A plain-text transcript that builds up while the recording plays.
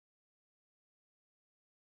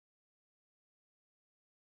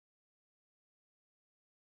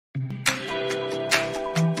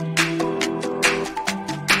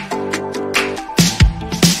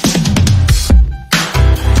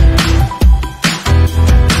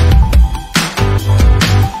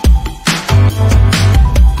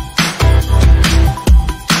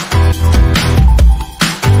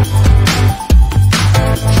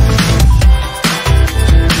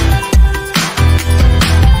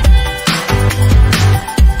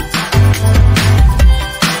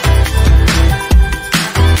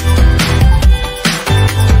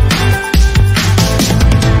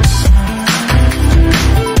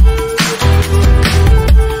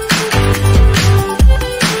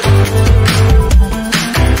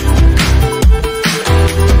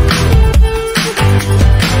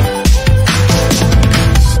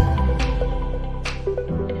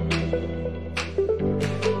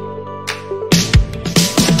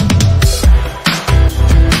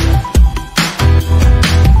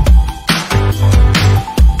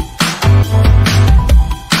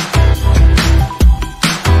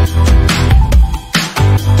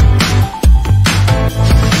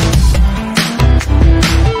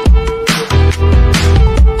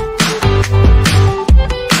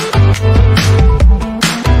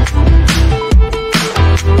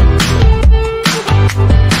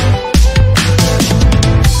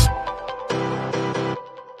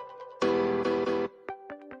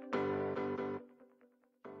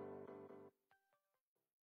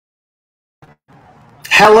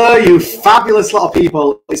Hello, you fabulous lot of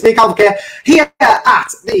people. It's me, Kallam, here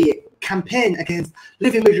at the campaign against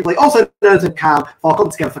living miserably, also known as Kallam, for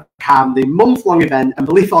Come Together for Kallam, the month-long event. And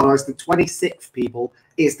believe it or not, it's the 26th, people.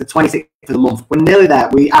 It's the 26th of the month. We're nearly there.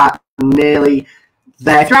 We are nearly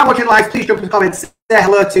there. If you are watching live, please jump in the comments, say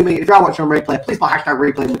hello to me. If you are watching on replay, please put hashtag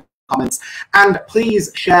replay in the comments. And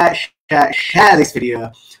please share this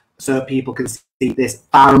video so people can see this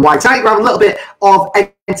far and wide. Tonight, we're having a little bit of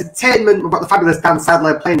entertainment. We've got the fabulous Dan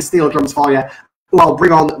Sadler playing the steel drums for you, who I'll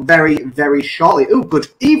bring on very, very shortly. Oh, good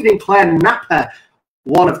evening, Claire Napper,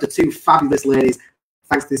 one of the two fabulous ladies,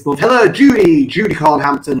 thanks to this month. Hello, Judy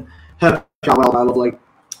Cornhampton. Hope you're well, my lovely.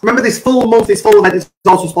 Remember, this full month, this full event is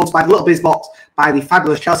also sponsored by the Little Biz Box by the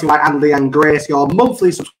fabulous Chelsea White and Leanne Grace, your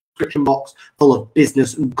monthly subscription box full of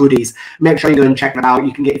business goodies. Make sure you go and check them out.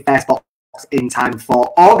 You can get your first box in time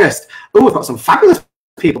for August. Oh, we've got some fabulous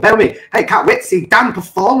people. Bear with me. Hey, can't wait to see Dan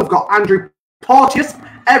perform. We've got Andrew Porteous.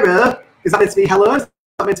 Error. Is that meant to be hello? Is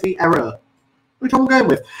that meant to be error? Which one we're going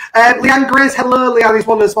with? Leanne Grace. Hello. Leanne is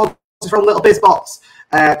one of the sponsors from Little Biz Box.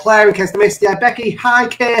 Claire, in case I missed you. Becky. Hi,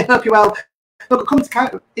 Kay. Hope you're well. Look, come to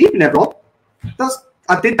count. Evening, everyone.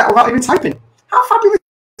 I did that without even typing. How fabulous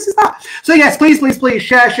is that? So yes, please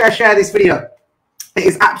share this video. It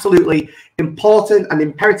is absolutely important and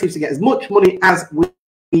imperative to get as much money as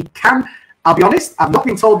we can. I'll be honest, I've not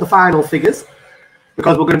been told the final figures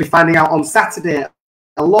because we're going to be finding out on Saturday,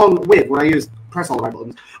 along with, when I use press all the right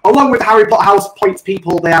buttons, along with the Harry Potter House points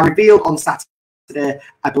people. They are revealed on Saturday.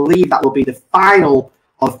 I believe that will be the final,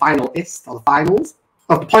 or the finalist, or the finals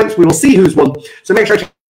of the points. We will see who's won. So make sure to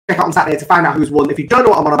check out on Saturday to find out who's won. If you don't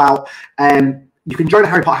know what I'm on about, you can join the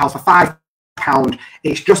Harry Potter House for £5.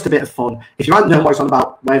 It's just a bit of fun. If you haven't known what it's on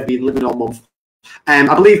about, where have you been living all month?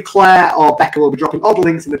 I believe Claire or Becca will be dropping all the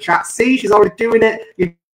links in the chat. See, she's already doing it.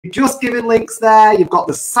 You're just giving links there. You've got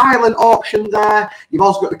the silent auction there. You've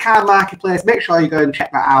also got the card marketplace. Make sure you go and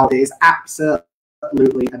check that out. It is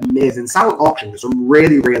absolutely amazing. Silent auction. There's some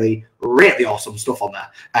really, really, really awesome stuff on there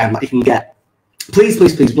that you can get. Please,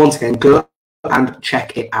 once again, go and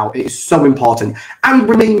check it out. It is so important. And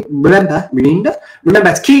remember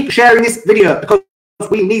to keep sharing this video because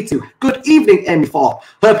we need to. Good evening, Amy4.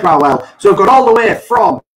 Hope you're well. So we've got all the way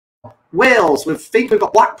from Wales. We've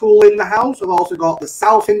got Blackpool in the house. We've also got the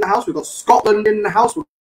South in the house. We've got Scotland in the house.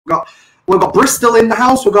 We've got Bristol in the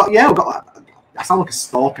house. I sound like a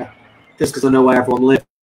stalker just because I know where everyone lives.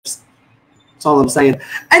 That's all I'm saying.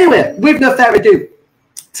 Anyway, with no further ado,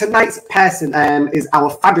 tonight's person is our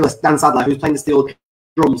fabulous Dan Sadler, who's playing the steel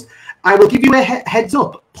drums. I will give you a heads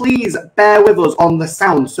up. Please bear with us on the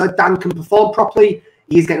sound so Dan can perform properly.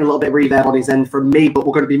 He's getting a little bit of reverb on his end from me, but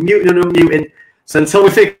we're going to be muting and unmuting. So until we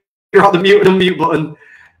figure out the mute and unmute button,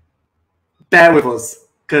 bear with us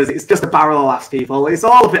because it's just a barrel of laughs, people. It's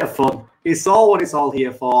all a bit of fun. It's all what it's all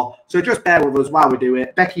here for. So just bear with us while we do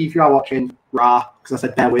it. Becky, if you are watching, rah, because I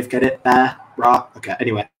said bear with, get it? Bear, rah. Okay,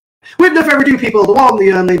 anyway. With no further ado, people, the one,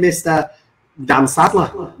 the only Mr. Dan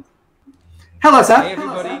Sadler. Hello, sir. Hey,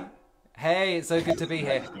 everybody. Hey, it's so good to be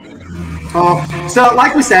here. Oh, so,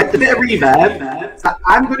 like we said, a bit of reverb.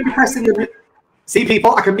 I'm going to be pressing the... See,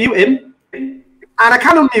 people, I can mute him, and I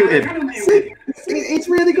can unmute him. See, it's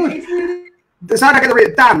really good. So I get the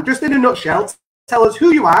read. Dan, just in a nutshell, tell us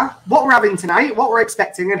who you are, what we're having tonight, what we're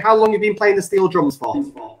expecting, and how long you've been playing the steel drums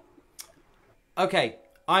for. Okay,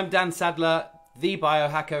 I'm Dan Sadler, the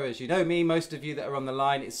biohacker, as you know me, most of you that are on the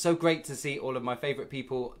line. It's so great to see all of my favorite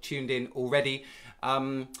people tuned in already.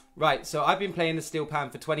 Right, so I've been playing the steel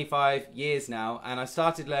pan for 25 years now, and I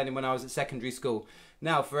started learning when I was at secondary school.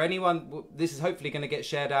 Now, for anyone, this is hopefully going to get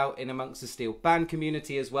shared out in amongst the steel pan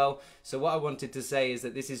community as well. So what I wanted to say is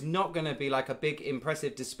that this is not going to be like a big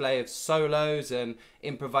impressive display of solos and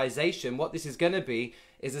improvisation. What this is going to be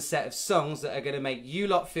is a set of songs that are going to make you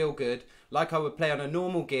lot feel good, like I would play on a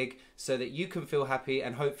normal gig, so that you can feel happy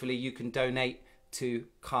and hopefully you can donate to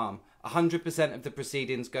Kallam. 100% of the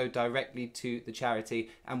proceedings go directly to the charity,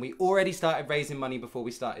 and we already started raising money before we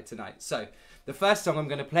started tonight. So the first song I'm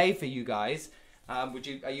going to play for you guys, are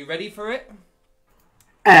you ready for it?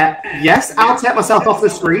 Yes, I'll take myself off the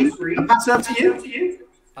screen and pass it over to you.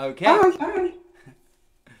 Okay. Bye.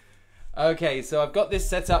 Okay, so I've got this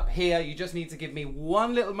set up here. You just need to give me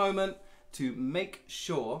one little moment to make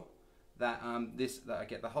sure that that I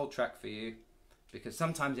get the whole track for you, because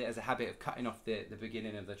sometimes it has a habit of cutting off the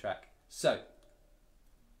beginning of the track. So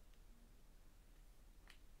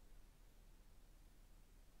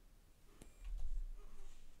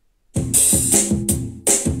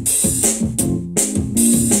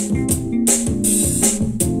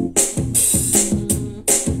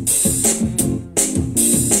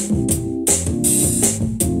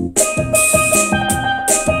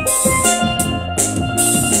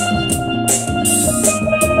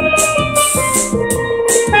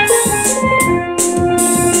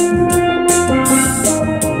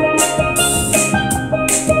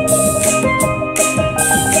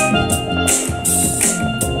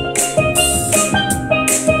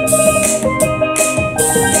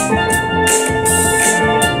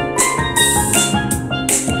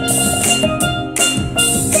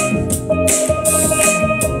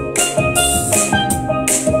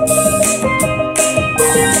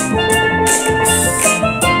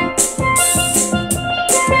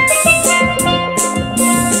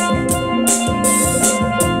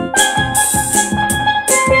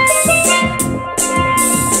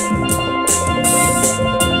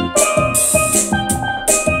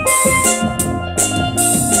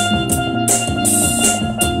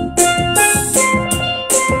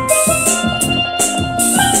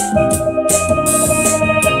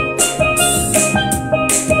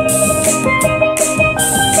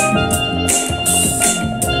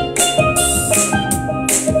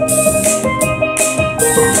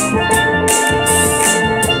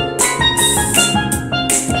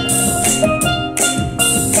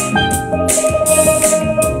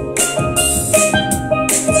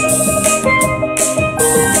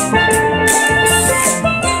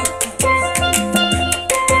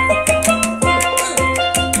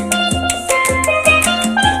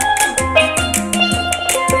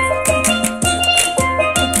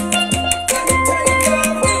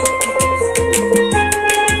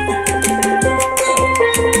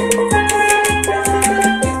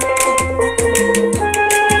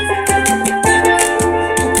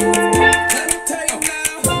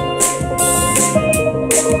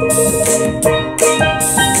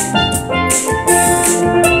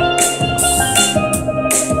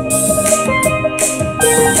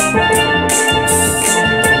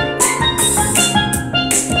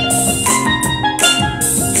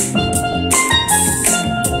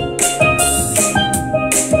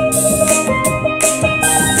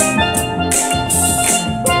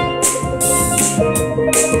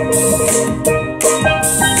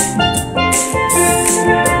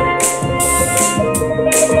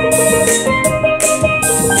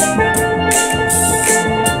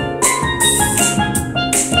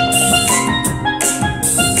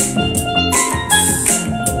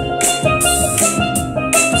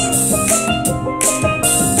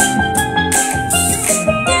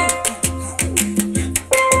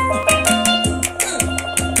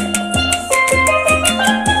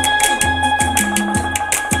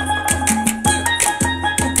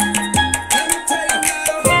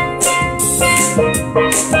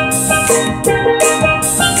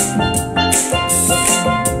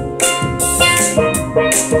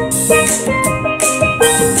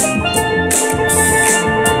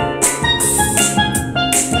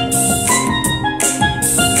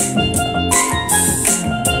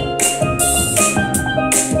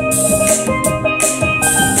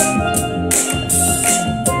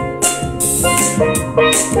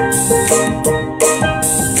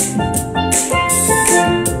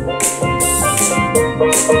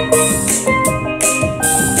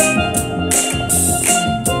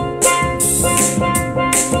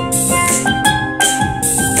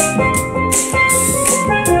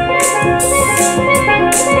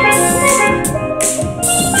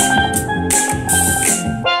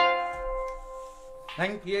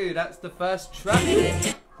that's the first track.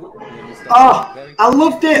 Oh, I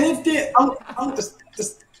loved it. I'm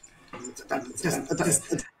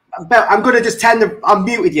going to just I'm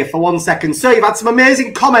muted you for 1 second. So you've had some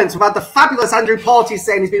amazing comments. We've had the fabulous Andrew Porty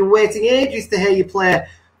saying he's been waiting ages to hear you play.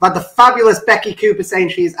 We've had the fabulous Becky Cooper saying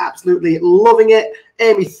she is absolutely loving it.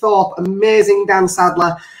 Amy Thorpe, amazing. Dan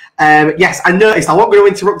Sadler. Yes, I noticed. I wasn't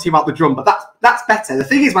going to interrupt you about the drum, but that's better. The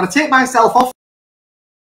thing is, when I take myself off,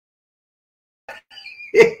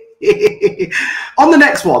 on the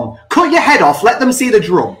next one, cut your head off, let them see the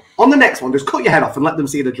drum. On the next one, just cut your head off and let them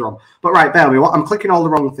see the drum. But right, bear with me. I'm clicking all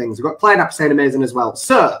the wrong things. We've got Playing App saying amazing as well.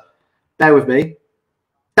 So, bear with me.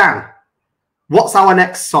 Dan, what's our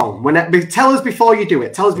next song? Tell us before you do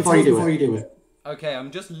it. Tell us before you do it. Okay,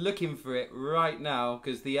 I'm just looking for it right now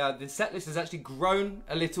because the set list has actually grown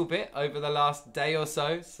a little bit over the last day or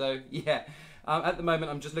so. So, yeah. At the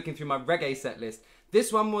moment, I'm just looking through my reggae set list.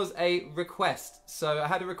 This one was a request. So I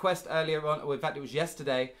had a request earlier on, or in fact it was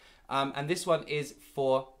yesterday, and this one is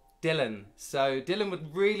for Dylan. So Dylan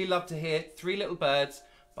would really love to hear Three Little Birds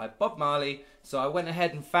by Bob Marley. So I went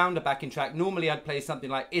ahead and found a backing track. Normally I'd play something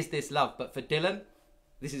like Is This Love? But for Dylan,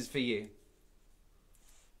 this is for you.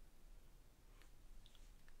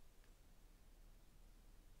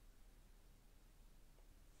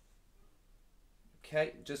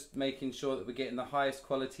 Okay, just making sure that we're getting the highest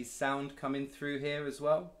quality sound coming through here as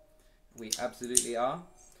well. We absolutely are.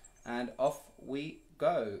 And off we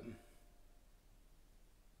go.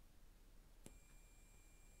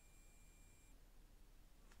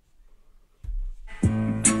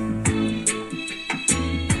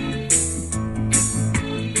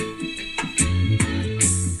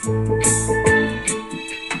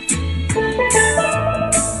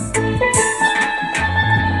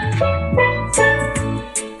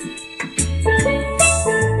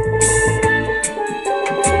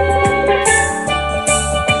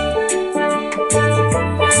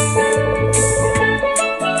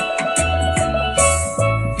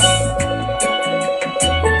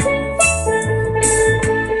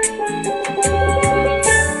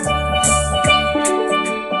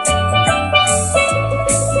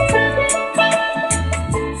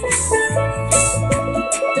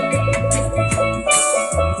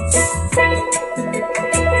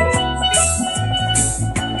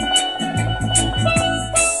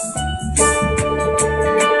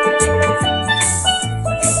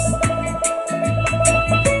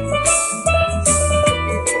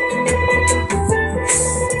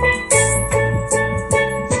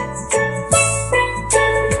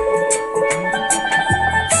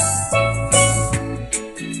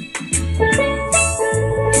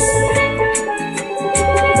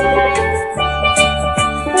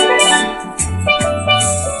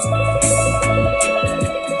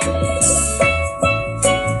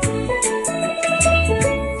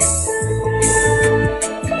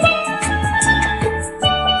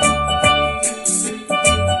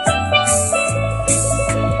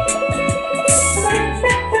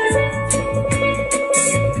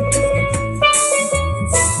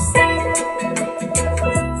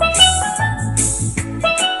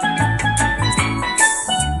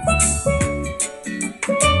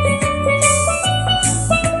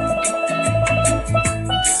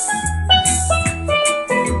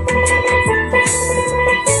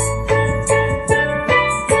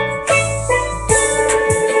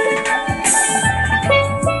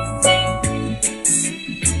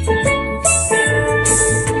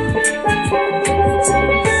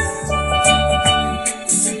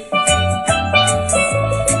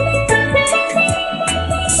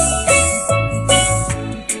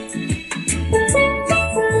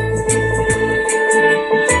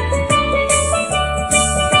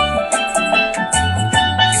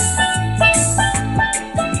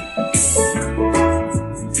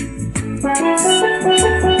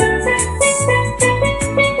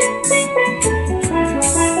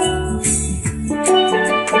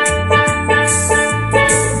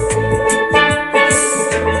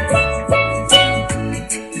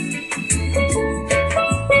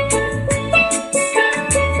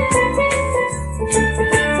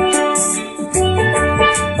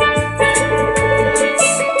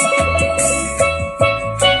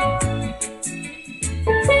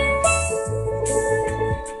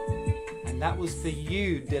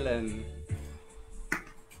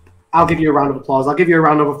 I'll give you a round of applause. I'll give you a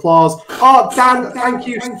round of applause. Oh, Dan, thank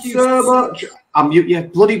you so much. I'll mute you.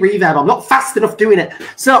 Bloody reverb. I'm not fast enough doing it.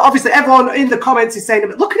 So obviously everyone in the comments is saying,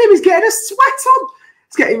 look at him, he's getting a sweat on.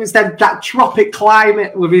 He's getting that tropic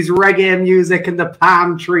climate with his reggae music and the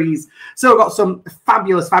palm trees. So we've got some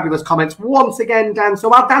fabulous, fabulous comments once again, Dan. So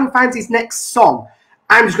while Dan finds his next song,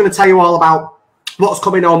 I'm just going to tell you all about what's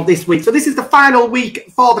coming on this week. So this is the final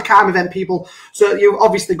week for the Kallam event, people. So you've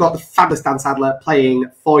obviously got the fabulous Dan Sadler playing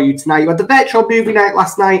for you tonight. You had the virtual movie night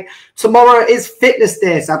last night. Tomorrow is fitness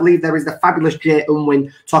day. So I believe there is the fabulous Jay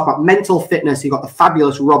Unwin talking about mental fitness. You've got the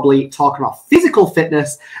fabulous Rob Lee talking about physical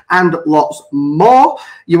fitness and lots more.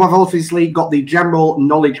 You have obviously got the general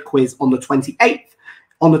knowledge quiz on the 28th.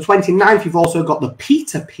 On the 29th, you've also got the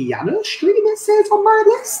Peter Piano stream, it says on my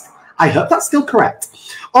list. I hope that's still correct.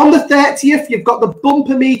 On the 30th, you've got the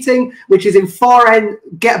bumper meeting, which is in 4N.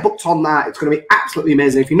 Get booked on that. It's going to be absolutely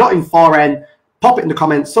amazing. If you're not in 4N, pop it in the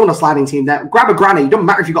comments. Someone on the sliding team there. Grab a granny. It doesn't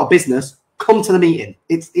matter if you've got a business. Come to the meeting.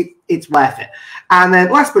 It's worth it. And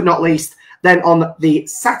then last but not least, then on the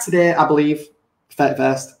Saturday, I believe,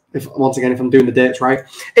 31st, once again, if I'm doing the dates right,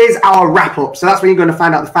 is our wrap-up. So that's when you're going to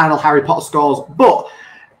find out the final Harry Potter scores. But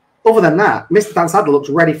other than that, Mr. Dan Sadler looks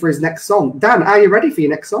ready for his next song. Dan, are you ready for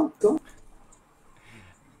your next song?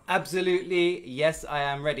 Absolutely, yes, I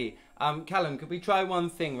am ready. Kallam, could we try one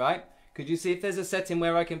thing, right? Could you see if there's a setting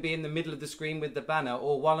where I can be in the middle of the screen with the banner,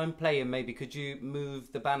 or while I'm playing, maybe could you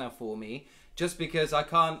move the banner for me? Just because I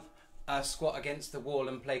can't squat against the wall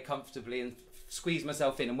and play comfortably and squeeze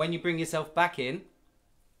myself in. And when you bring yourself back in,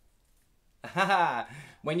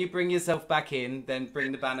 when you bring yourself back in, then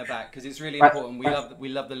bring the banner back, because it's really important. We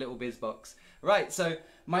love the little biz box. Right, so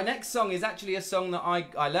my next song is actually a song that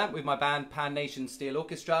I learnt with my band Pan Nation Steel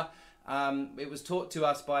Orchestra. It was taught to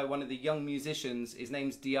us by one of the young musicians. His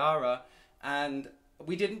name's Diarra, and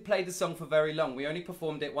we didn't play the song for very long. We only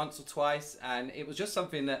performed it once or twice, and it was just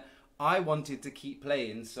something that I wanted to keep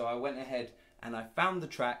playing, so I went ahead and I found the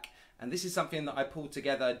track, and this is something that I pulled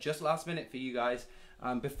together just last minute for you guys.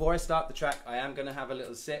 Before I start the track, I am going to have a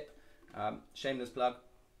little sip. Shameless plug.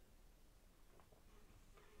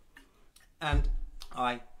 And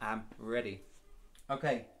I am ready.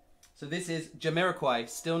 Okay, so this is Jamiraquai,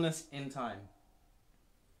 Stillness in Time.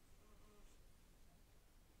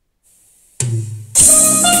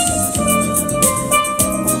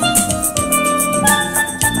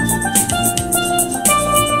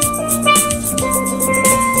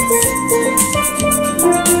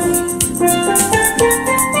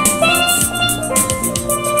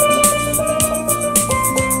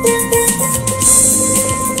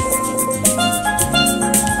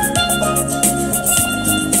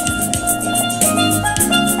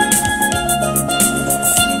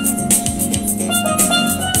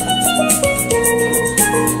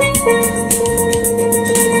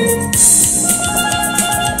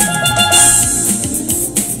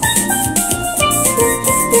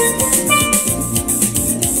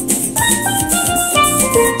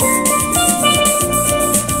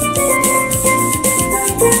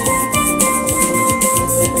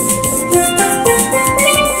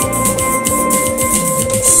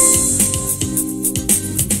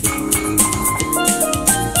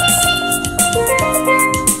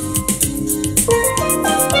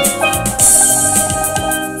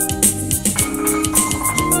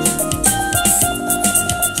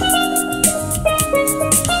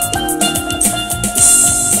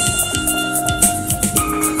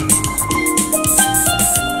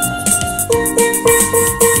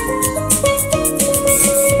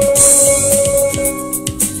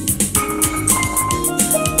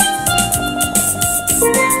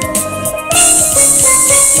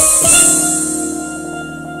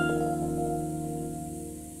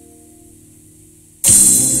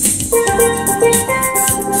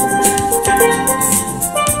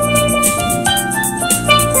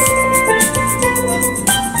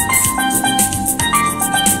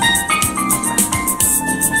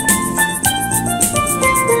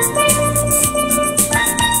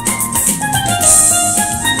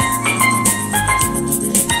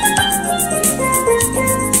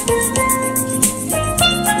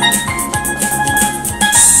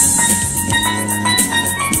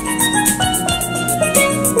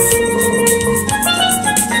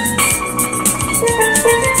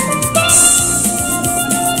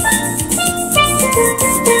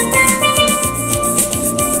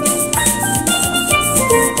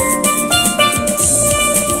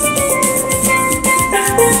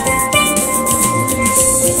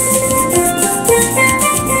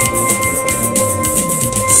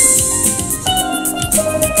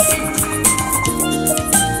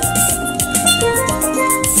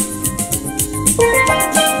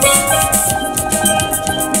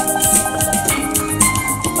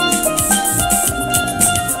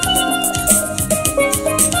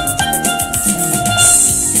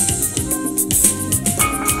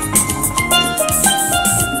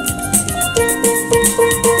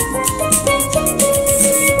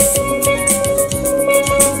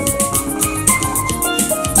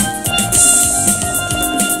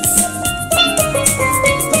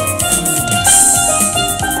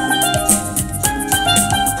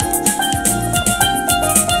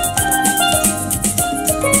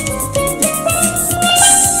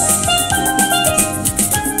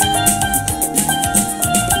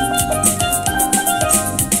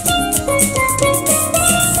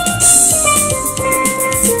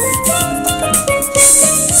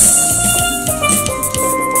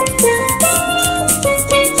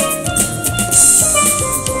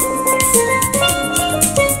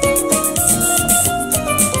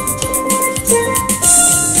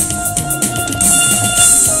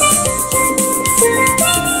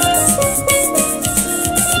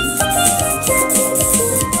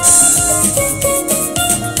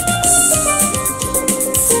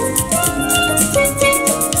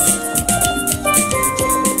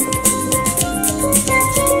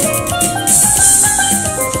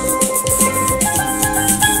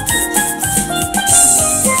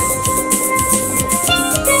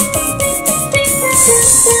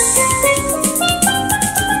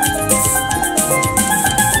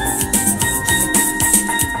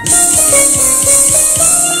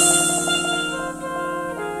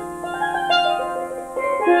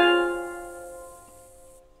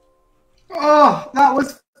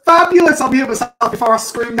 learned to mute myself before I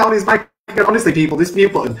screamed down his mic. Honestly, people, this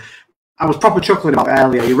mute button, I was proper chuckling about it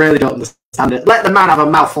earlier. You really don't understand it. Let the man have a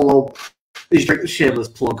mouthful of his drink. Shameless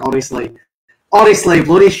plug, honestly. Honestly,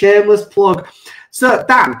 bloody shameless plug. So,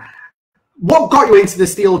 Dan, what got you into the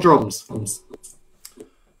steel drums?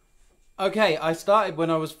 Okay, I started when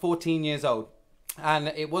I was 14 years old. And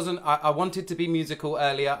it wasn't, I wanted to be musical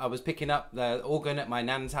earlier. I was picking up the organ at my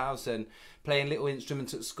nan's house and playing little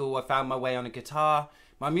instruments at school. I found my way on a guitar.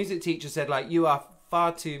 My music teacher said, like, you are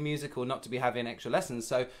far too musical not to be having extra lessons.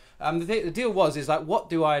 So the deal was, like, what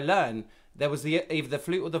do I learn? There was either the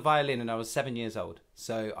flute or the violin, and I was 7 years old.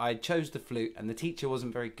 So I chose the flute, and the teacher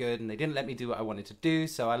wasn't very good, and they didn't let me do what I wanted to do.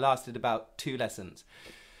 So I lasted about 2 lessons.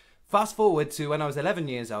 Fast forward to when I was 11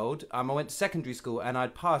 years old, I went to secondary school, and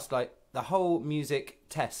I'd passed, like, the whole music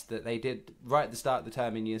test that they did right at the start of the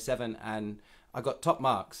term in year 7, and I got top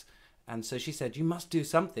marks. And so she said, you must do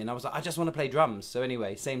something. I was like, I just want to play drums. So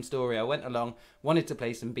anyway, same story. I went along, wanted to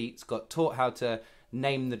play some beats, got taught how to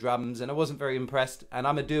name the drums, and I wasn't very impressed. And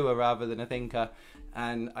I'm a doer rather than a thinker.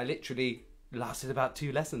 And I literally lasted about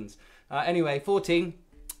 2 lessons. Anyway, 14.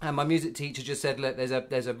 And my music teacher just said, look,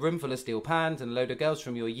 there's a room full of steel pans and a load of girls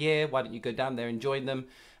from your year. Why don't you go down there and join them?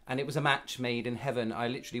 And it was a match made in heaven. I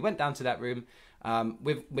literally went down to that room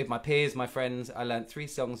with my peers, my friends. I learned 3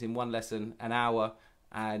 songs in 1 lesson, an hour,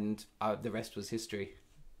 and the rest was history.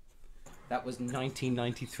 That was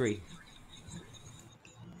 1993.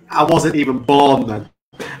 I wasn't even born then.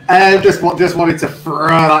 Just wanted to throw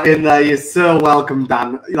that in there. You're so welcome,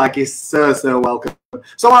 Dan. Like, you're so welcome.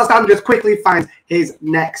 So whilst Dan just quickly finds his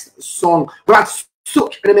next song, we had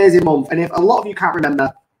such an amazing month. And if a lot of you can't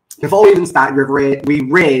remember, before we even started, we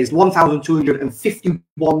raised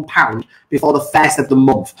 £1,251 before the first of the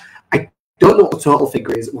month. I don't know what the total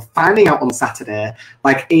figure is. We're finding out on Saturday.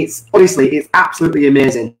 Like, it's absolutely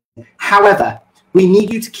amazing. However, we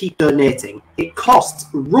need you to keep donating. It costs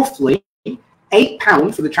roughly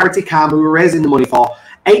 £8 for the charity Kallam we were raising the money for,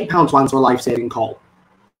 £8 to answer a life-saving call.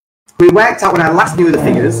 We worked out when I last knew the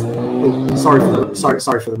figures. Oh, sorry for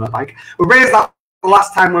the motorbike. We raised that the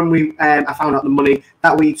last time when I found out the money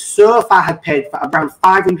that we so far had paid for around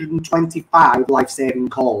 525 life-saving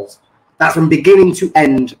calls. That's from beginning to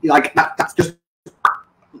end. Like, that's just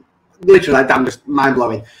literally, like, damn, just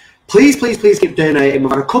mind-blowing. Please keep donating.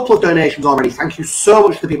 We've had a couple of donations already. Thank you so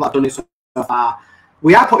much to the people that have done it so far.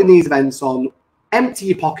 We are putting these events on. Empty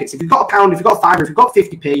your pockets. If you've got £1, if you've got £5, if you've got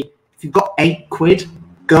 50p, if you've got £8,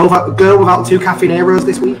 go without 2 caffeineros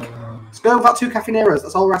this week. Just go without 2 caffeineros.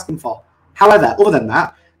 That's all we're asking for. However, other than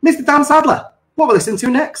that, Mr. Dan Sadler, what we're listening to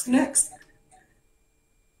next?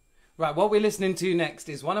 Right, what we're listening to next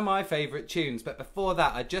is one of my favourite tunes. But before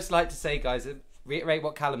that, I'd just like to say, guys, reiterate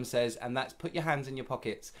what Kallam says, and that's put your hands in your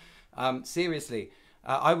pockets. Seriously,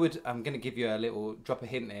 I'm going to give you a little drop a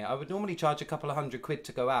hint here. I would normally charge a couple of £100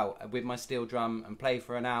 to go out with my steel drum and play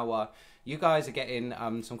for an hour. You guys are getting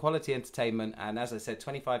some quality entertainment, and as I said,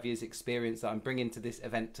 25 years experience that I'm bringing to this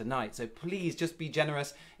event tonight. So please just be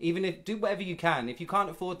generous. Do whatever you can. If you can't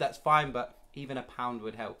afford, that's fine, but even £1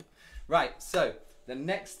 would help. Right, so the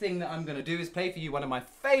next thing that I'm going to do is play for you one of my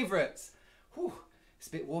favourites. Whew, it's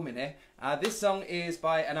a bit warm in here. This song is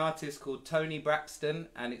by an artist called Toni Braxton,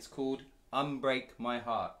 and it's called UNBREAK My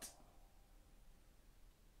Heart.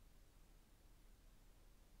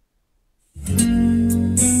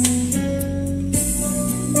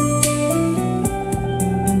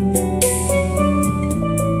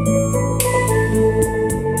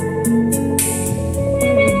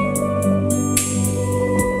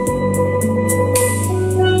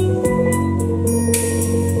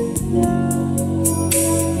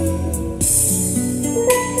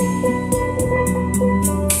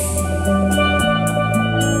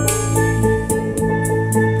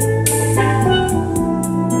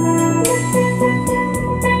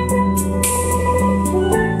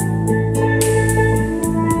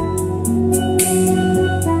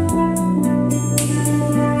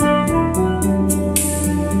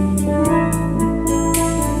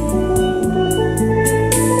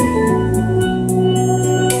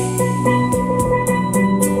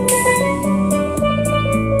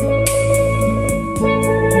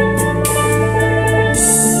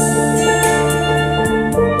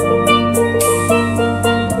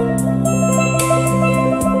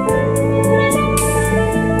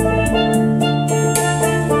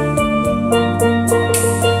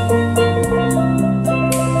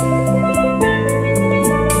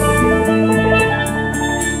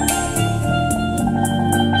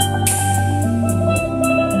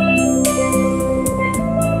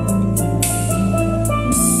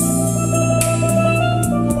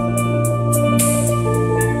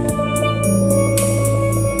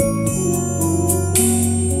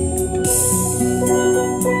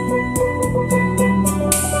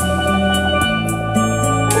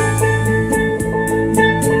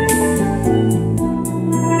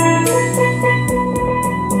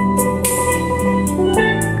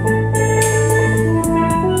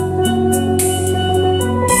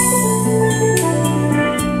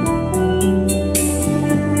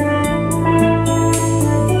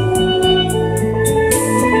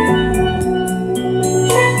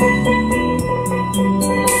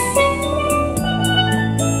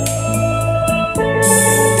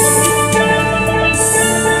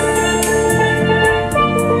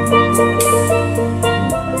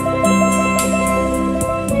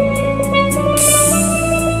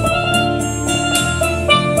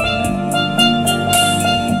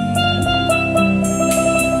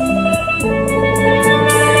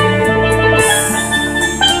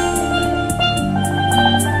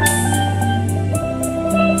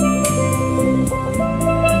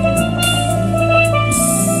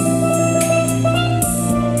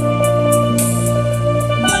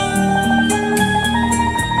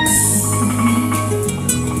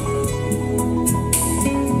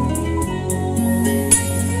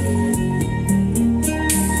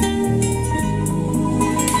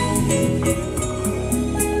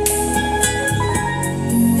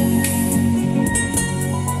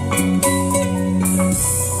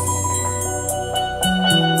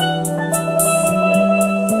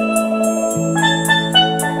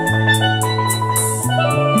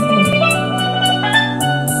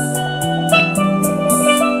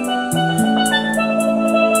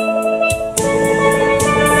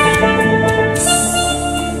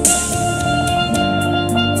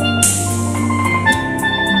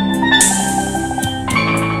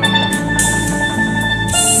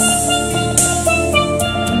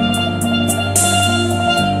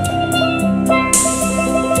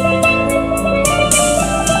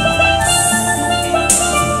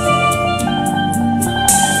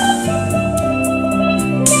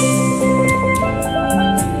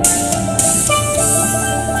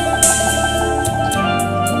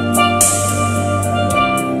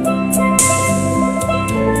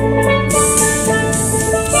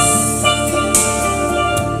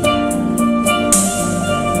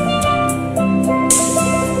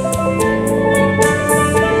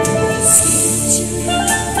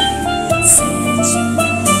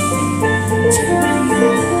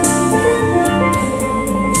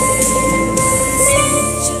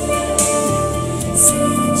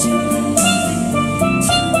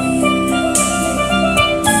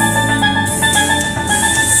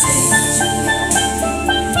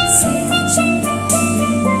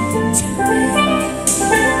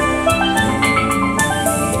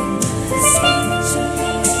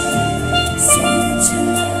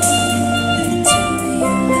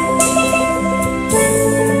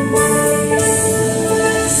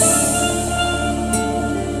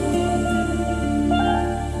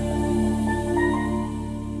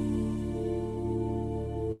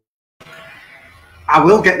 I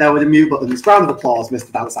will get there with the mute buttons. Round of applause,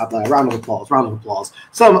 Mr. Dan Sadler. Round of applause, round of applause.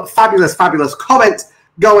 Some fabulous, fabulous comments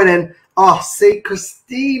going in. Oh, see,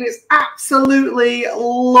 Christine is absolutely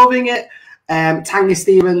loving it. Tanya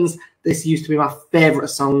Stevens, this used to be my favourite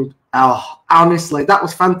song. Oh, honestly, that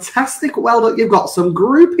was fantastic. Well done. You've got some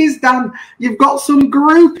groupies, Dan. You've got some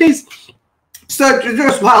groupies. So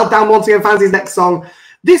just while Dan once again finds his next song,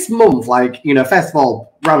 this month, like, you know, first of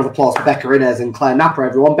all, round of applause for Becca Inez and Claire Napper,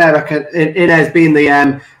 everyone. Becca Inez being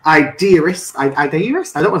the idealist. I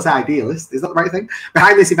don't want to say idealist. Is that the right thing?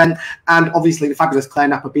 Behind this event. And obviously the fabulous Claire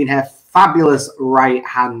Napper being her fabulous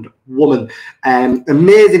right-hand woman.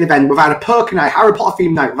 Amazing event. We've had a poker night, Harry Potter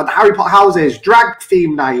theme night, we've had the Harry Potter houses, drag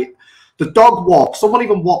theme night, the dog walk. Someone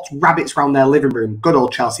even walked rabbits around their living room. Good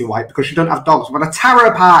old Chelsea White, because she don't have dogs. We've had a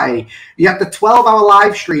tarot party. You had the 12-hour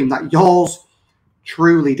live stream that yours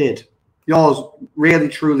truly did. Yours really,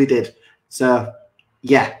 truly did. So,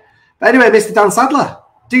 yeah. But anyway, Mr. Dan Sadler,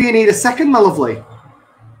 do you need a second, my lovely?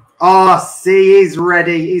 Oh, see, he's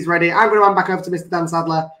ready. He's ready. I'm going to hand back over to Mr. Dan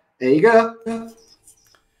Sadler. There you go.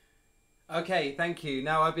 Okay, thank you.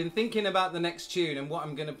 Now, I've been thinking about the next tune and what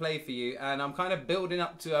I'm going to play for you, and I'm kind of building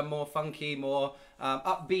up to a more funky, more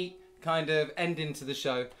upbeat kind of ending to the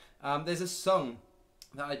show. There's a song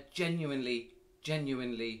that I genuinely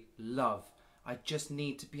love. I just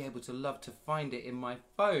need to be able to find it in my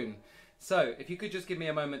phone. So, if you could just give me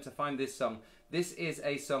a moment to find this song. This is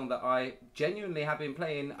a song that I genuinely have been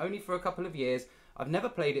playing only for a couple of years. I've never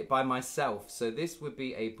played it by myself, so this would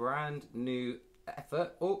be a brand new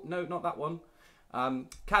effort. Oh, no, not that one.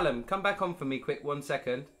 Kallam, come back on for me quick, 1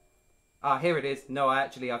 second. Ah, here it is. No, I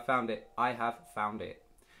found it. I have found it.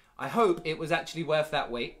 I hope it was actually worth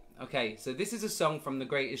that wait. Okay, so this is a song from The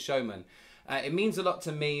Greatest Showman. It means a lot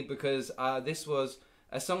to me because this was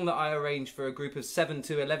a song that I arranged for a group of 7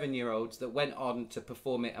 to 11-year-olds that went on to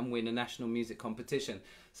perform it and win a national music competition.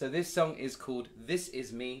 So this song is called This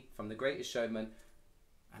Is Me from The Greatest Showman,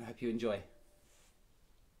 and I hope you enjoy.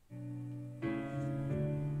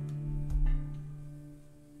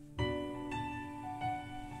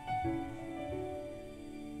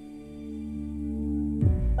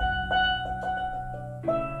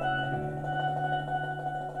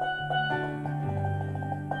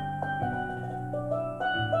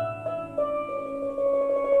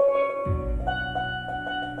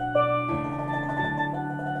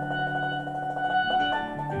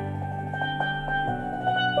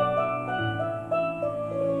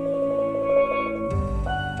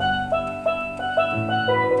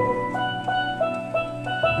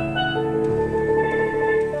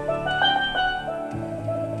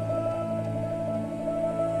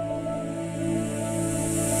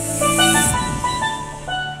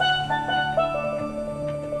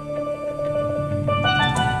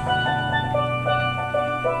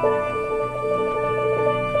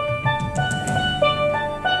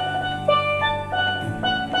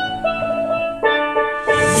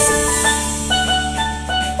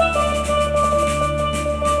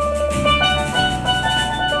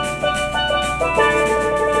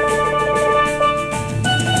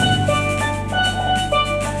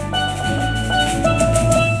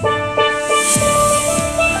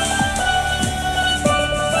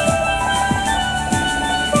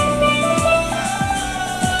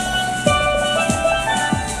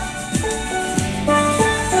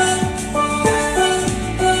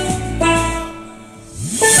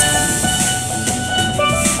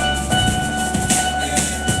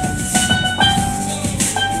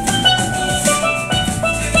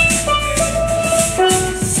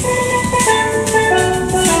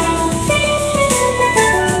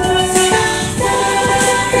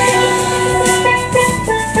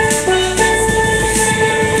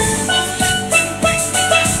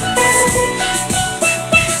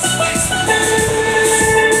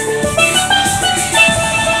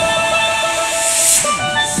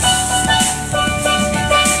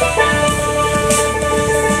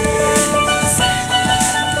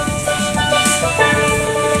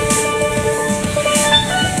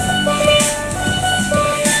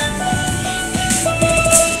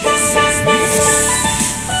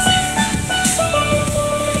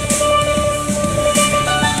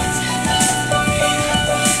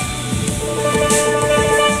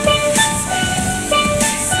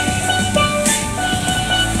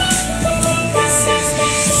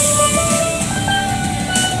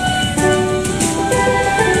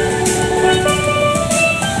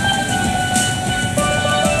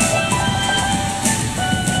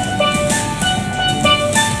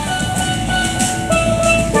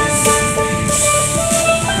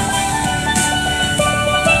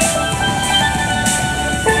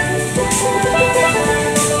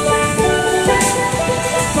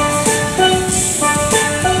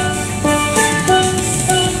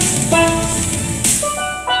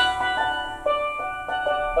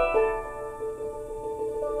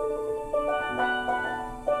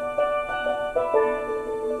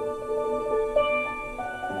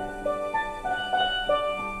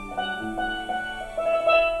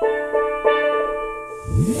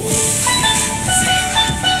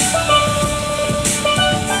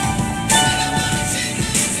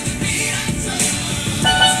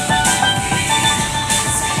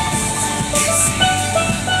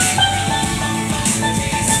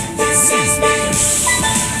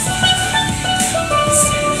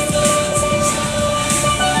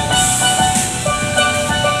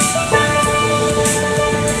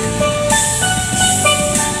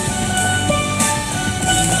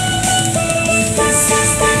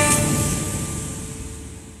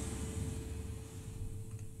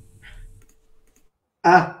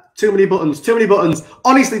 Too many buttons, too many buttons.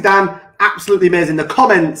 Honestly, Dan, absolutely amazing. The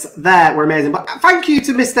comments there were amazing. But thank you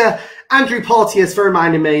to Mr. Andrew Porteous for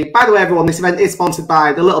reminding me. By the way, everyone, this event is sponsored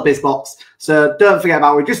by the Little Biz Box. So don't forget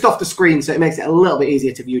about it. We're just off the screen, so it makes it a little bit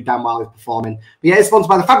easier to view Dan while he's performing. But yeah, it's sponsored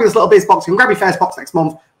by the fabulous Little Biz Box. You can grab your first box next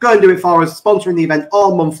month. Go and do it for us, sponsoring the event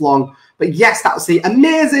all month long. But yes, that was the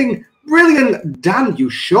amazing, brilliant Dan. You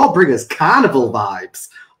sure bring us carnival vibes.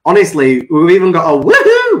 Honestly, we've even got a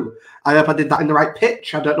woohoo. I hope I did that in the right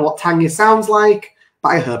pitch. I don't know what Tanya sounds like, but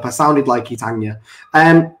I hope I sounded like you, Tanya.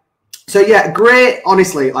 So yeah, great.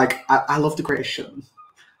 Honestly, like I love The Greatest Showman.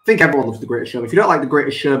 I think everyone loves The Greatest Showman. If you don't like The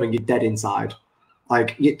Greatest Showman, you're dead inside.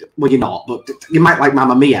 Like, well, you're not, but you might like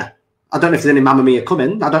Mamma Mia. I don't know if there's any Mamma Mia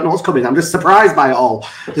coming. I don't know what's coming. I'm just surprised by it all.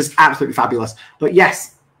 Just absolutely fabulous. But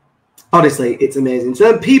yes, honestly, it's amazing.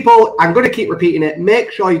 So people, I'm going to keep repeating it.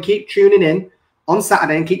 Make sure you keep tuning in on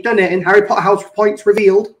Saturday and keep donating. Harry Potter House points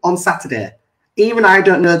revealed on Saturday. Even I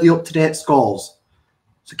don't know the up-to-date scores.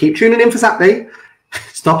 So keep tuning in for Saturday.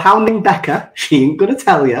 Stop hounding Becca. She ain't going to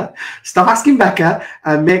tell you. Stop asking Becca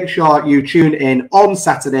and make sure you tune in on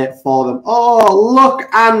Saturday for them. Oh, look,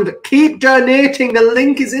 and keep donating. The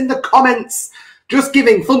link is in the comments. Just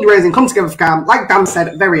Giving, fundraising, come together for Cam. Like Dan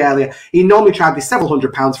said very earlier, he normally charges several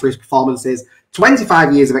 £100s for his performances.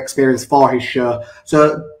 25 years of experience for his show.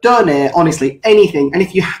 So donate, honestly, anything. And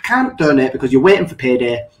if you can't donate because you're waiting for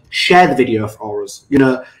payday, share the video for us. You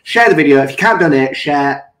know, share the video. If you can't donate,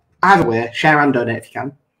 share. Either way, share and donate if you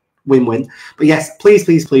can. Win-win. But yes, please,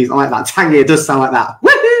 please, please. I like that. Tanya does sound like that.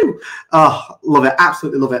 Woohoo! Oh, love it.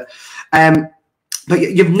 Absolutely love it. But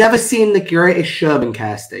you've never seen The Greatest Showman,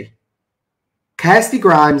 Kirsty. Kirsty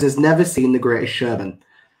Grimes has never seen The Greatest Showman.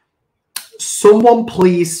 Someone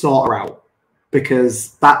please sort her out.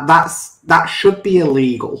 Because that should be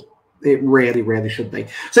illegal. It really, really should be.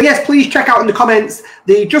 So yes, please check out in the comments.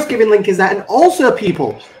 The Just Giving link is there. And also,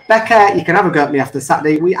 people, Becca, you can have a go at me after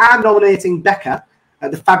Saturday. We are nominating Becca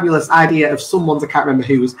at the fabulous idea of someone's, I can't remember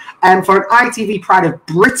whose, for an ITV Pride of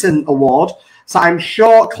Britain award. So I'm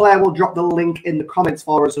sure Claire will drop the link in the comments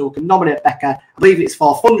for us so we can nominate Becca. I believe it's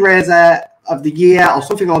for fundraiser of the year or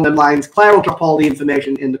something along them lines. Claire will drop all the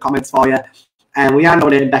information in the comments for you. And we are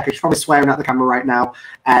nominating Becca. She's probably swearing at the camera right now.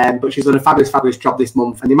 But she's done a fabulous, fabulous job this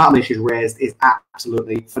month. And the amount of money she's raised is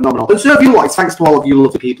absolutely phenomenal. And so have you lot. It's thanks to all of you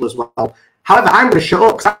lovely people as well. However, I'm going to shut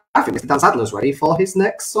up because I think Mr. Dan Sadler's ready for his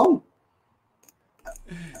next song.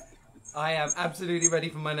 I am absolutely ready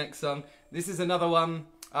for my next song. This is another one.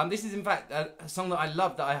 This is, in fact, a song that I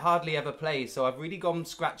love that I hardly ever play. So I've really gone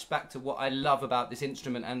scratched back to what I love about this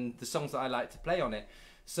instrument and the songs that I like to play on it.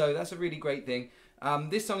 So that's a really great thing.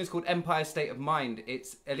 This song is called Empire State of Mind.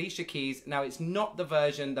 It's Alicia Keys. Now, it's not the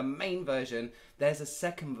version, the main version. There's a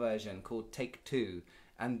second version called Take Two.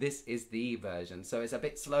 And this is the version. So it's a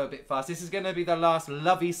bit slow, a bit fast. This is going to be the last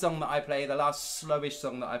lovey song that I play, the last slowish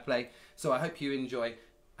song that I play. So I hope you enjoy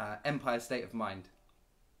Empire State of Mind.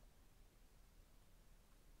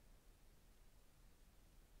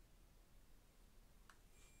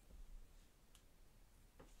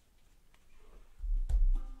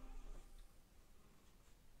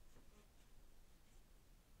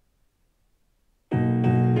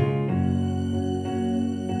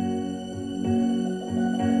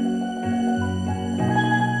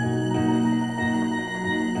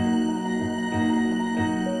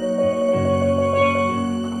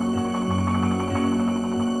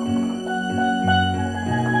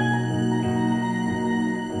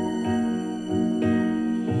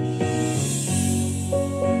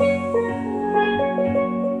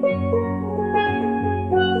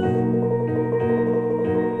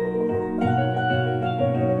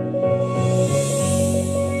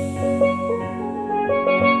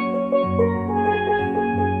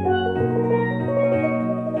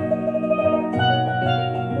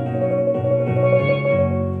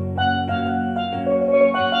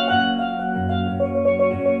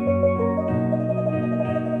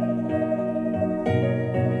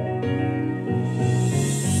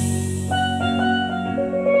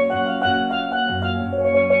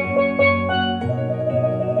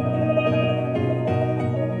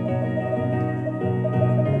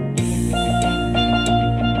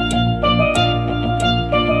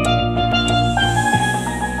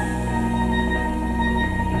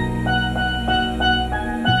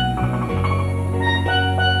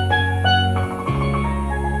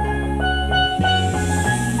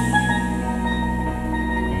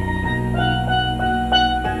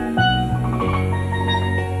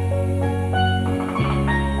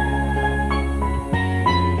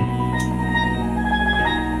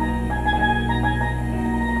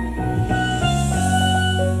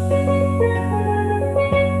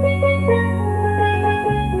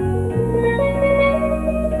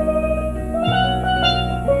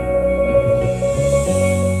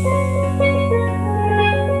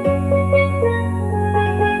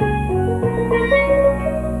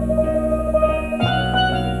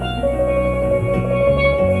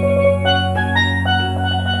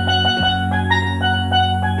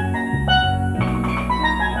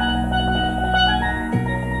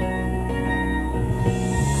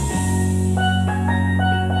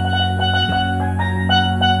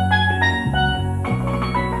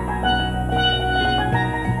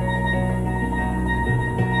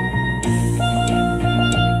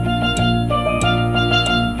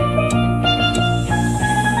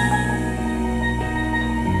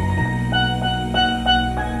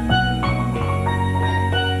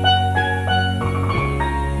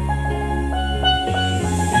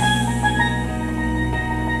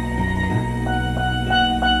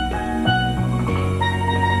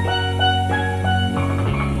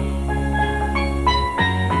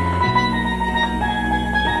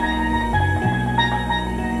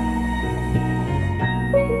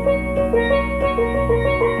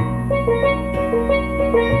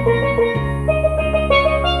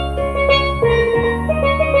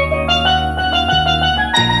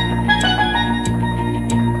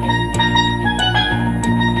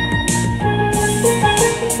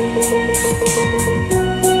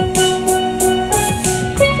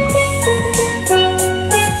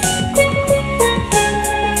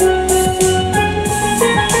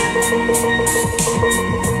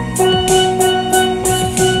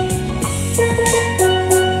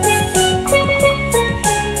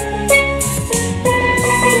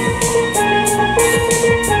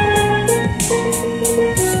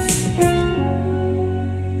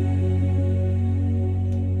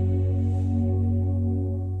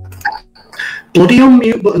 Bloody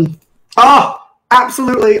unmute button. Oh,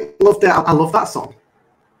 absolutely loved it. I love that song.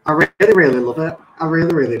 I really, really love it. I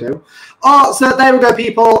really, really do. Oh, so there we go,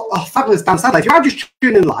 people. Oh, fabulous Dan Sadler. If you are just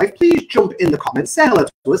tuning in live, please jump in the comments. Say hello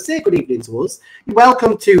to us. Say good evening to us. You're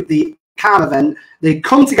welcome to the Calm event. The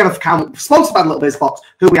Come Together for Calm, sponsored by the Little Biz Box,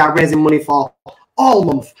 who we are raising money for all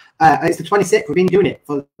month. It's the 26th. We've been doing it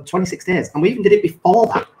for 26 days. And we even did it before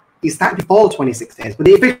that. It started before the 26 days. But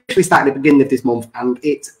it officially started at the beginning of this month. And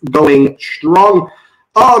it's going strong.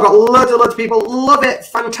 Oh, I've got loads of people. Love it.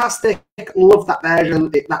 Fantastic. Love that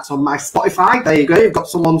version. That's on my Spotify. There you go. You've got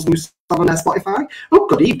someone's new song on their Spotify. Oh,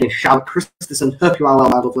 good evening, Shout Christensen. Hope you are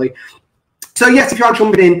well, my lovely. So, yes, if you are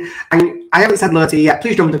jumping in and I haven't said hello to you yet,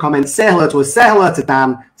 please jump in the comments. Say hello to us. Say hello to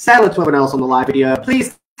Dan. Say hello to everyone else on the live video.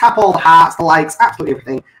 Please tap all the hearts, the likes, absolutely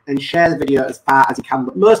everything, and share the video as far as you can.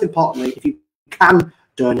 But most importantly, if you can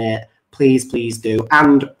donate, please do.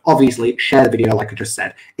 And obviously, share the video like I just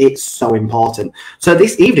said. It's so important. So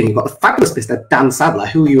this evening, you've got the fabulous Mr. Dan Sadler,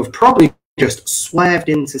 who you have probably just swerved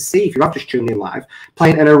in to see if you have just tuned in live,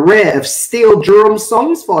 playing an array of steel drum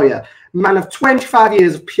songs for you. Man of 25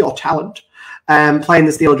 years of pure talent, playing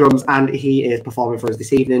the steel drums, and he is performing for us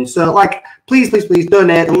this evening. So, like, please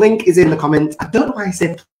donate. The link is in the comments. I don't know why I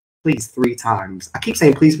said please 3 times. I keep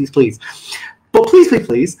saying please. But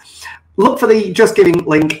please. Look for the Just Giving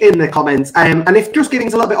link in the comments. And if Just Giving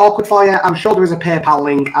is a little bit awkward for you, I'm sure there is a PayPal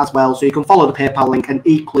link as well. So you can follow the PayPal link and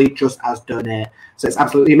equally just as donate. So it's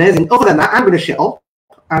absolutely amazing. Other than that, I'm going to shut up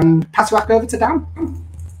and pass it back over to Dan.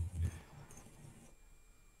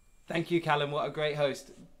 Thank you, Kallam. What a great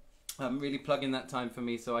host. Really plugging that time for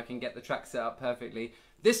me so I can get the track set up perfectly.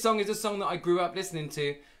 This song is a song that I grew up listening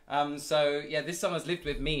to. So yeah, this song has lived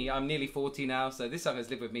with me. I'm nearly 40 now, so this song has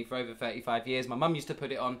lived with me for over 35 years. My mum used to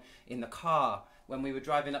put it on in the car when we were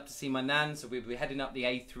driving up to see my nan. So we'd be heading up the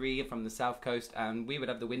A3 from the south coast, and we would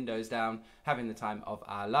have the windows down, having the time of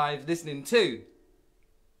our lives, listening to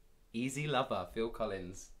Easy Lover, Phil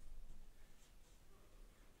Collins.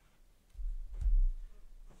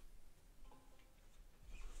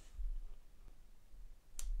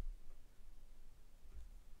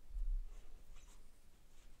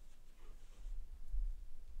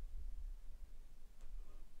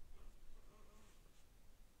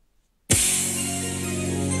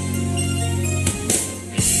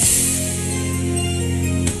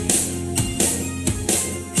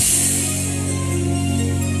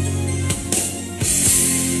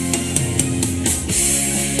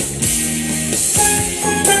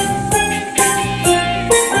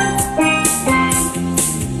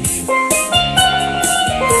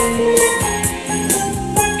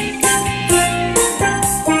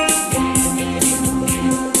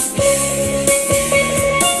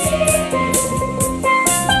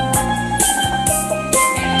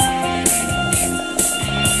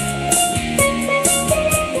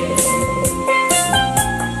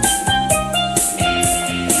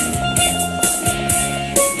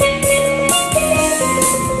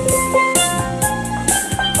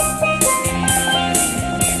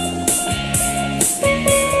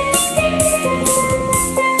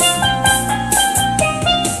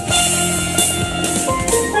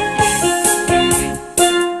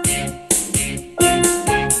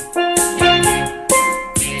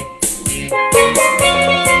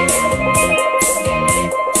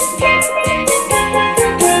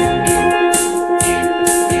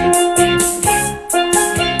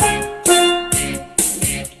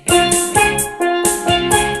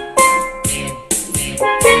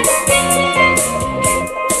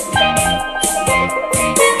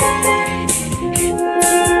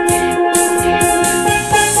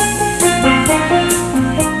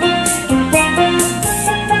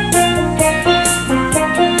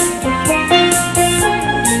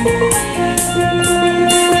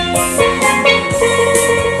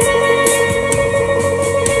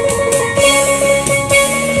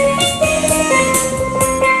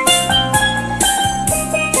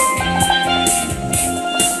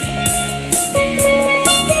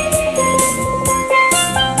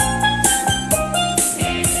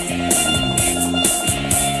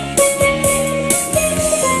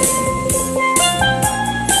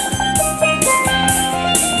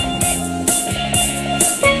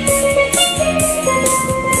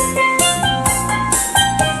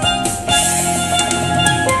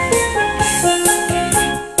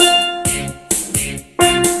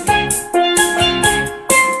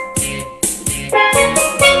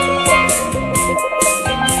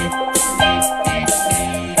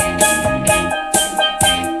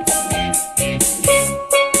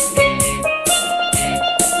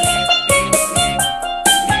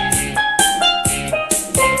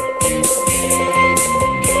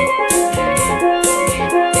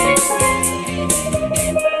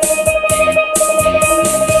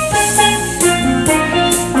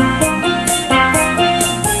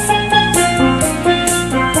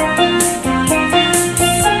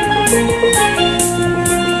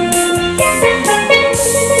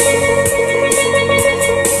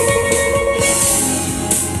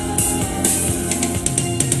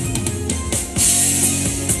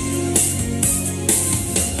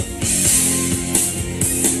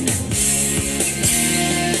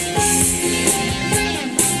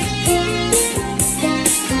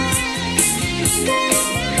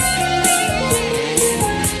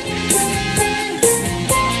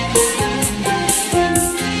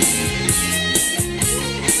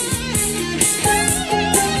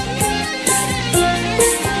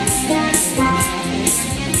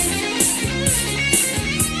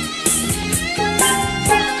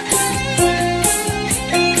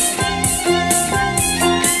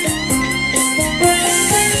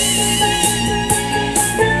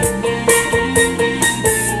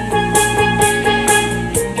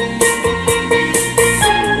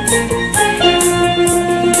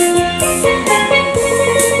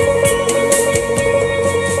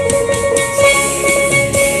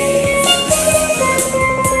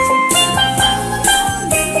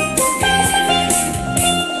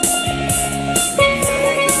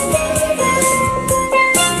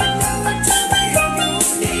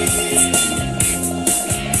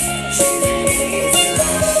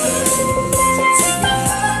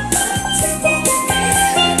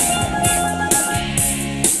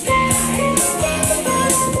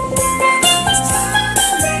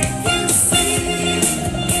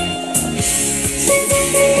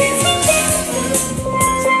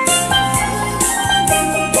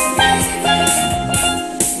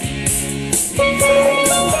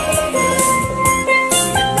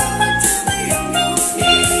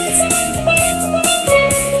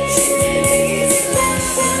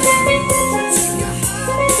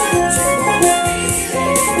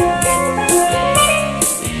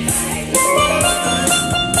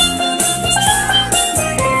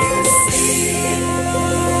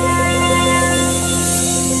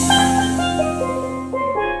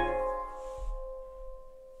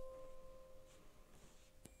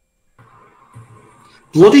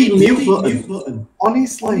 Bloody mute button.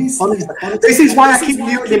 Honestly. This is why I keep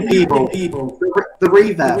muting people. The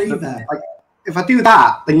reverb. Like, if I do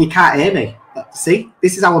that, then you can't hear me. See?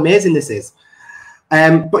 This is how amazing this is.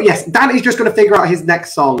 But yes, Dan is just going to figure out his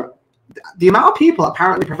next song. The amount of people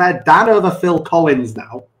apparently prefer Dan over Phil Collins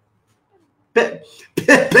now. Bit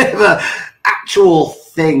of a actual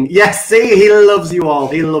thing. Yes, see, he loves you all.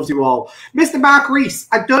 He loves you all. Mr. Mark Reese,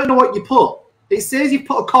 I don't know what you put. It says you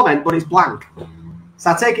put a comment, but it's blank.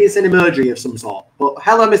 So I take it it's an emoji of some sort. But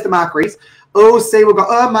hello, Mr. Mark Reese. Oh, see, we've got,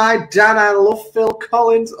 oh my, Dan, I love Phil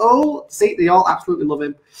Collins. Oh, see, they all absolutely love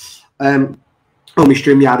him. Oh, my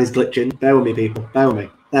StreamYard is glitching. Bear with me, people. Bear with me.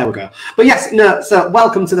 There we go. But yes, no, so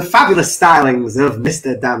welcome to the fabulous stylings of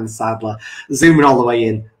Mr. Dan Sadler. Zooming all the way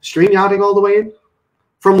in. StreamYarding all the way in.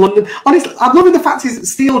 From London. Honestly, I'm loving the fact he's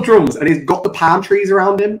steel drums and he's got the palm trees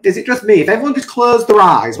around him. Is it just me? If everyone just closed their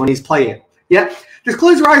eyes when he's playing. Yeah? Just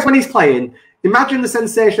close your eyes when he's playing. Imagine the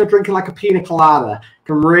sensation of drinking like a pina colada.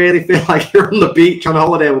 Can really feel like you're on the beach on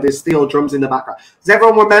holiday with his steel drums in the background. Does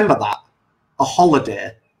everyone remember that? A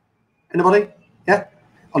holiday. Anybody? Yeah?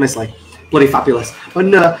 Honestly. Bloody fabulous. But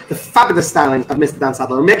no, the fabulous styling of Mr. Dan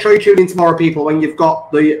Sadler. And make sure you tune in tomorrow, people, when you've got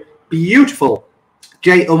the beautiful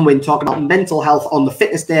Jay Unwin talking about mental health on the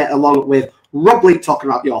fitness day, along with Rob Lee talking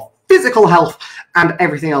about your physical health and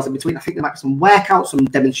everything else in between. I think there might be some workouts, some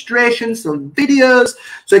demonstrations, some videos.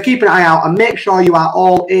 So keep an eye out and make sure you are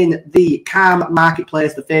all in the Calm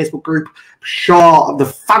Marketplace, the Facebook group. Sure, the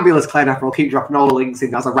fabulous Claire Napper will keep dropping all the links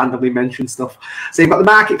in as I randomly mention stuff. So you've got the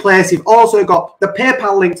Marketplace. You've also got the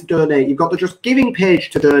PayPal link to donate. You've got the Just Giving page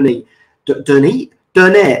to donate.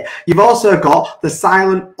 Donate. You've also got the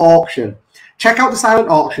silent auction. Check out the silent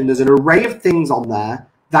auction. There's an array of things on there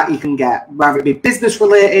that you can get, whether it be business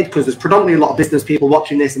related, because there's predominantly a lot of business people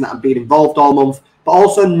watching this and that have been involved all month, but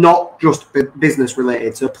also not just business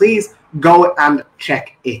related. So please go and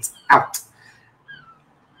check it out.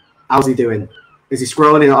 How's he doing? Is he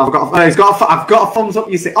scrolling? I've got a thumbs up.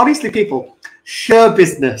 You see, honestly, people, show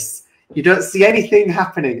business. You don't see anything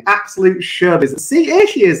happening. Absolute show business. See, here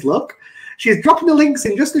she is. Look, she's dropping the links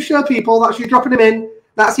in just to show people that she's dropping them in.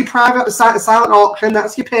 That's your private silent auction.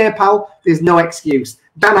 That's your PayPal. There's no excuse.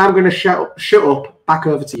 Dan, I'm going to shut up. Back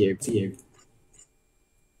over to you.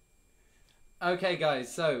 Okay,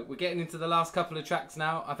 guys. So we're getting into the last couple of tracks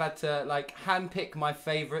now. I've had to handpick my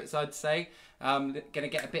favourites, I'd say. Going to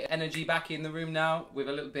get a bit of energy back in the room now with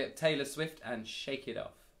a little bit of Taylor Swift and Shake It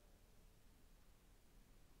Off.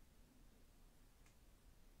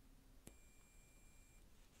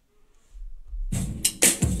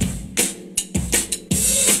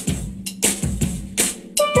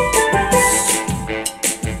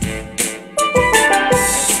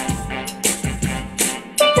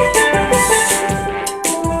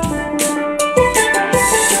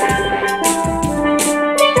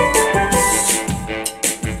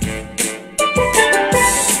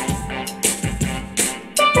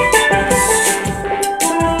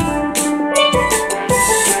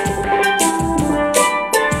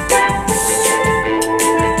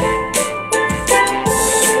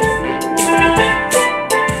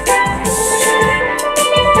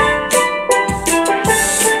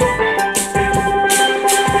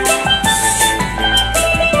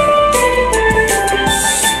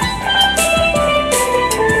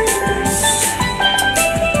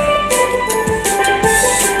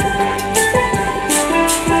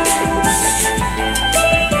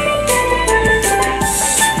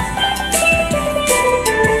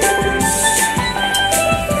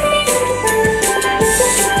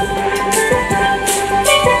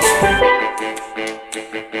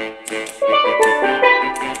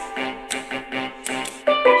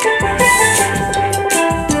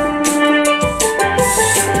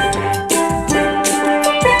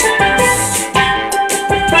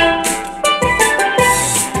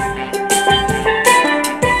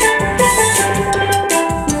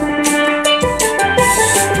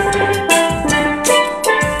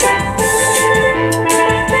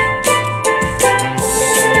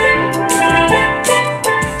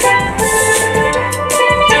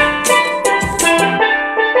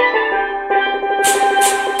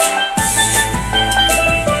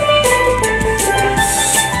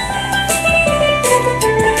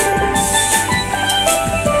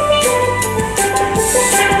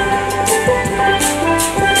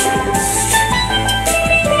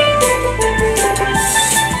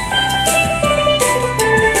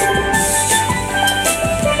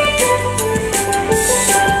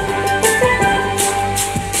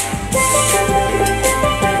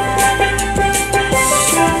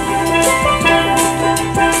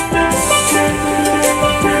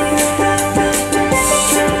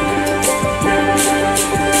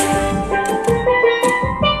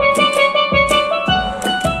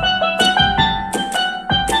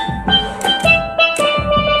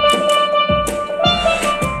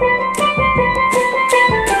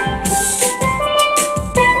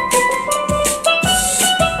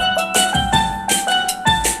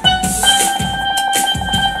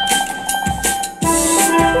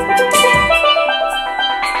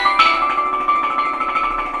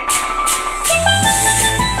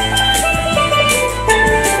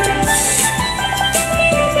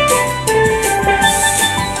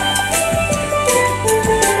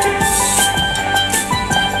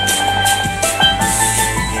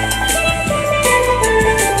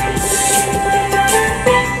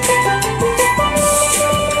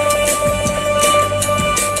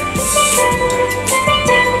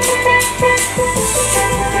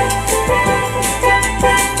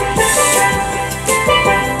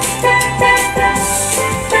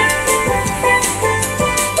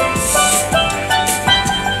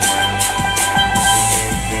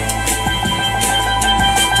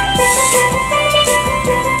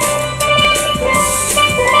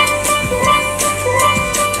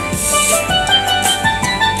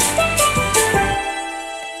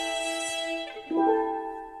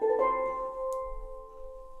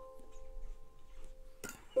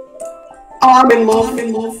 I'm in love. I'm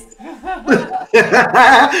in love.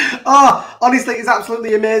 Oh, honestly, it's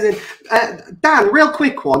absolutely amazing. Dan, real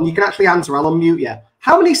quick one. You can actually answer. I'll unmute you.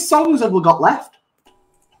 How many songs have we got left?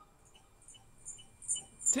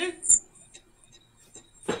 2.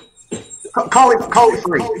 Call it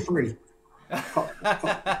 3.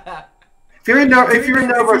 If you're in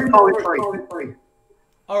Nova, call it 3.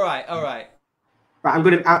 All right.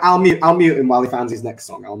 Right, I'll mute him while he finds his next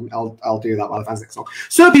song. I'll do that while he finds his next song.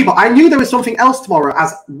 So, people, I knew there was something else tomorrow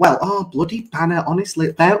as well. Oh, bloody banner!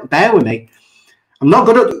 Honestly, bear with me. I'm not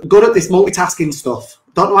good at this multitasking stuff.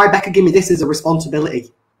 Don't know why Becca gave me this as a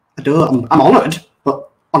responsibility. I don't. I'm honoured,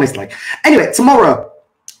 but honestly. Anyway, tomorrow,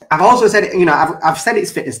 I've also said it. You know, I've said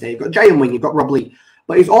it's Fitness Day. You've got Jay and Wing. You've got Rob Lee,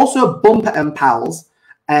 but it's also Bumper and Pals,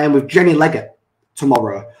 with Jenny Leggett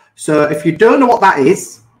tomorrow. So if you don't know what that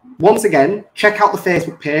is. Once again, check out the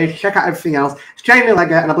Facebook page, check out everything else. It's Jamie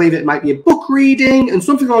Leggett, and I believe it might be a book reading and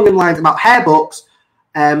something along the lines about hair books,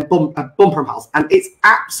 Bumper and Pals. And it's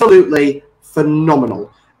absolutely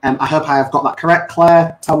phenomenal. I hope I have got that correct,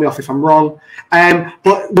 Claire. Tell me off if I'm wrong.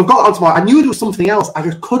 But we've got on tomorrow. I knew there was something else. I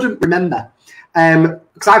just couldn't remember.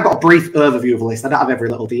 Because I've got a brief overview of the list. I don't have every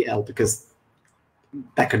little detail because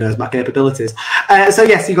Becca knows my capabilities. So,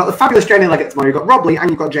 yes, you've got the fabulous Jamie Leggett tomorrow. You've got Rob Lee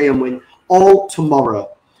and you've got Jay and Win all tomorrow.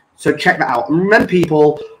 So check that out. And remember,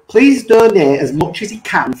 people, please donate as much as you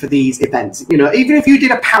can for these events. You know, even if you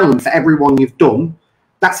did £1 for every one you've done,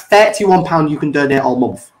 that's £31 you can donate all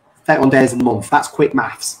month. 31 days in the month. That's quick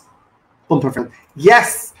maths. Bumper and Friends.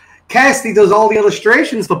 Yes, Kirsty does all the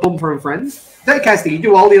illustrations for Bumper and Friends. Don't you, Kirsty? You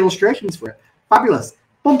do all the illustrations for it. Fabulous.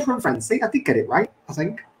 Bumper and Friends. See, I did get it right, I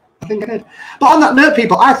think I did. But on that note,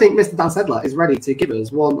 people, I think Mr. Dan Sadler is ready to give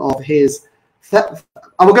us one of his...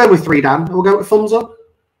 I will go with 3, Dan. I will go with thumbs up.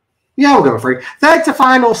 Yeah, we'll go with 3. Third to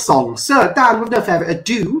final song. So, Dan, with no further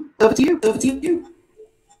ado, over to you.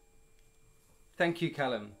 Thank you,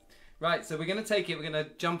 Kallam. Right, so we're going to take it. We're going to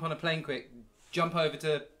jump on a plane quick, fly over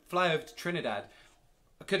to Trinidad.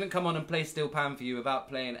 I couldn't come on and play Still Pan for you without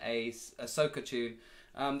playing a soca tune.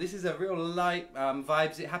 This is a real light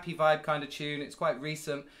happy vibe kind of tune. It's quite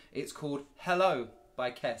recent. It's called Hello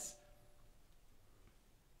by Kes.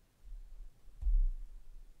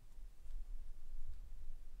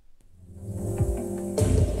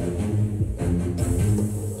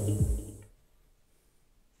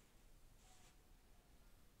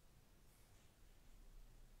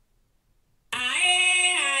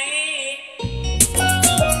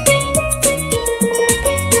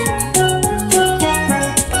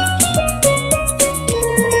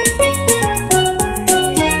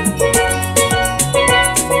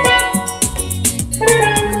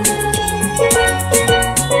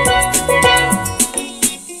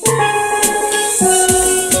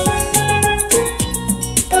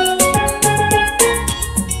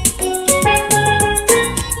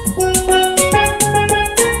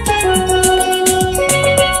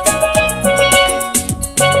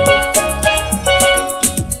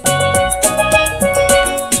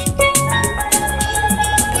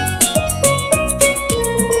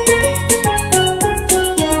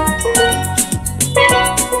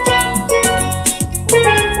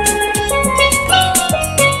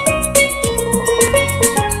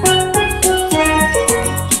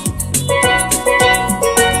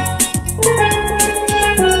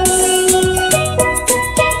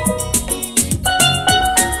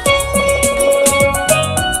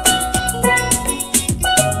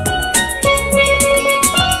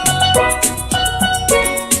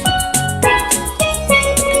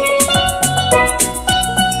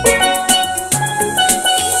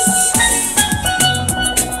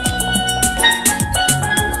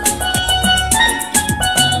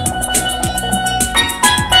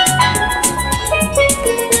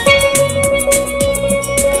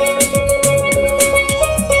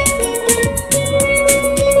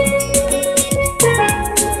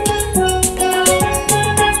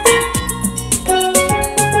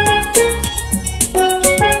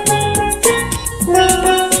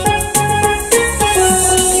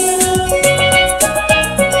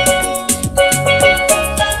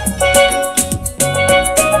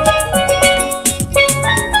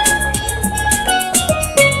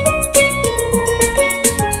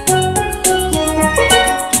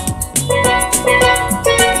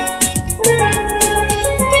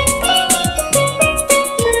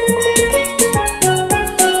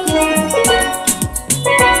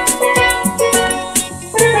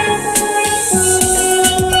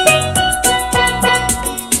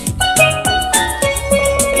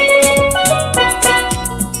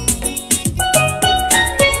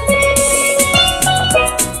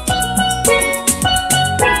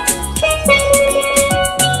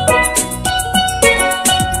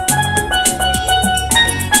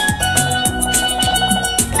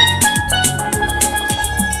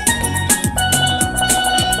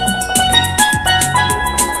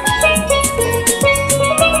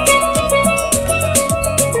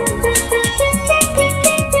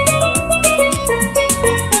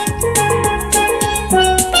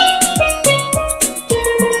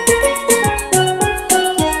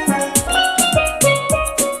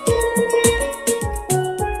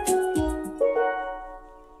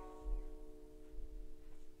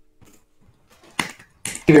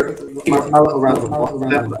 My little round of applause.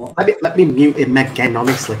 Let me mute him again,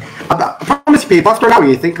 honestly. I promise you, people, after an hour,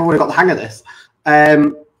 you think I would have got the hang of this.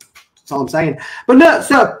 That's all I'm saying. But no,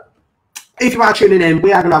 so if you are tuning in,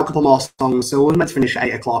 we are going to have a couple more songs. So we're meant to finish at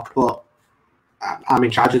 8 o'clock, but I'm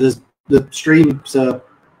in charge of the stream, so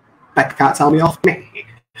Becca can't tell me off.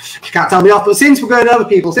 She can't tell me off. But since we're going over,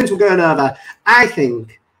 people, I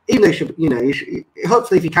think, even though you should,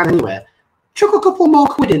 hopefully if you can anyway, chuck a couple more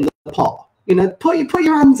quid in the pot. Put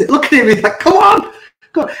your hands in. Look at him. He's like, come on.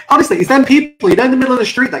 Honestly, it's them people, in the middle of the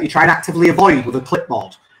street that you try and actively avoid with a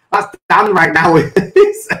clipboard. That's Dan right now.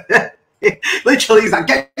 Literally, he's like,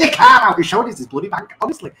 get your card out. He's showing us his bloody bank.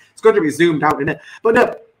 Honestly, it's going to be zoomed out, isn't it? But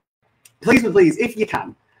no, please, if you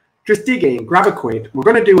can, just dig in, grab a quid. We're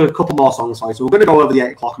going to do a couple more songs, so we're going to go over the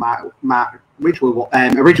 8 o'clock mark, which we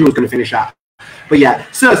originally was going to finish at. But yeah,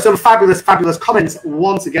 so some fabulous comments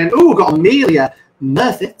once again. Oh, we've got Amelia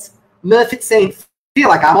Murfitt saying, feel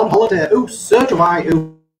like I'm on holiday. Oh, so do I.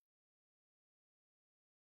 Ooh.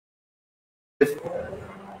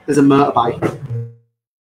 There's a motorbike.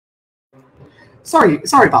 Sorry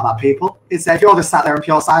about that, people. It's if you're just sat there in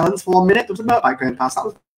pure silence for 1 minute, there was a motorbike going past. That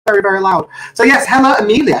was very, very loud. So yes, hello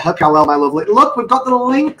Amelia. Hope you're well, my lovely. Look, we've got the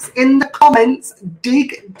links in the comments.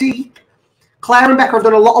 Dig deep. Claire and Becca have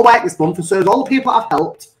done a lot of work this month, and so all the people that have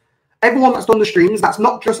helped. Everyone that's done the streams, that's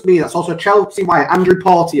not just me, that's also Chelsea Wyatt, Andrew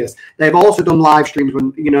Porteous. They've also done live streams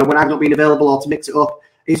when I've not been available or to mix it up.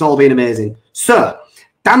 It's all been amazing. So,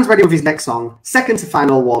 Dan's ready with his next song. Second to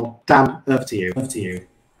final one. Dan, over to you.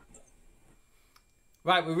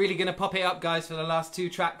 Right, we're really going to pop it up, guys, for the last 2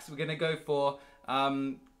 tracks. We're going to go for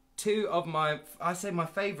 2 of my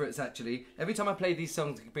favourites, actually. Every time I play these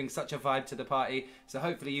songs, it brings such a vibe to the party. So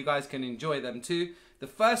hopefully you guys can enjoy them too. The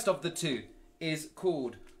first of the 2 is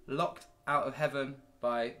called Locked Out of Heaven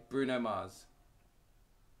by Bruno Mars.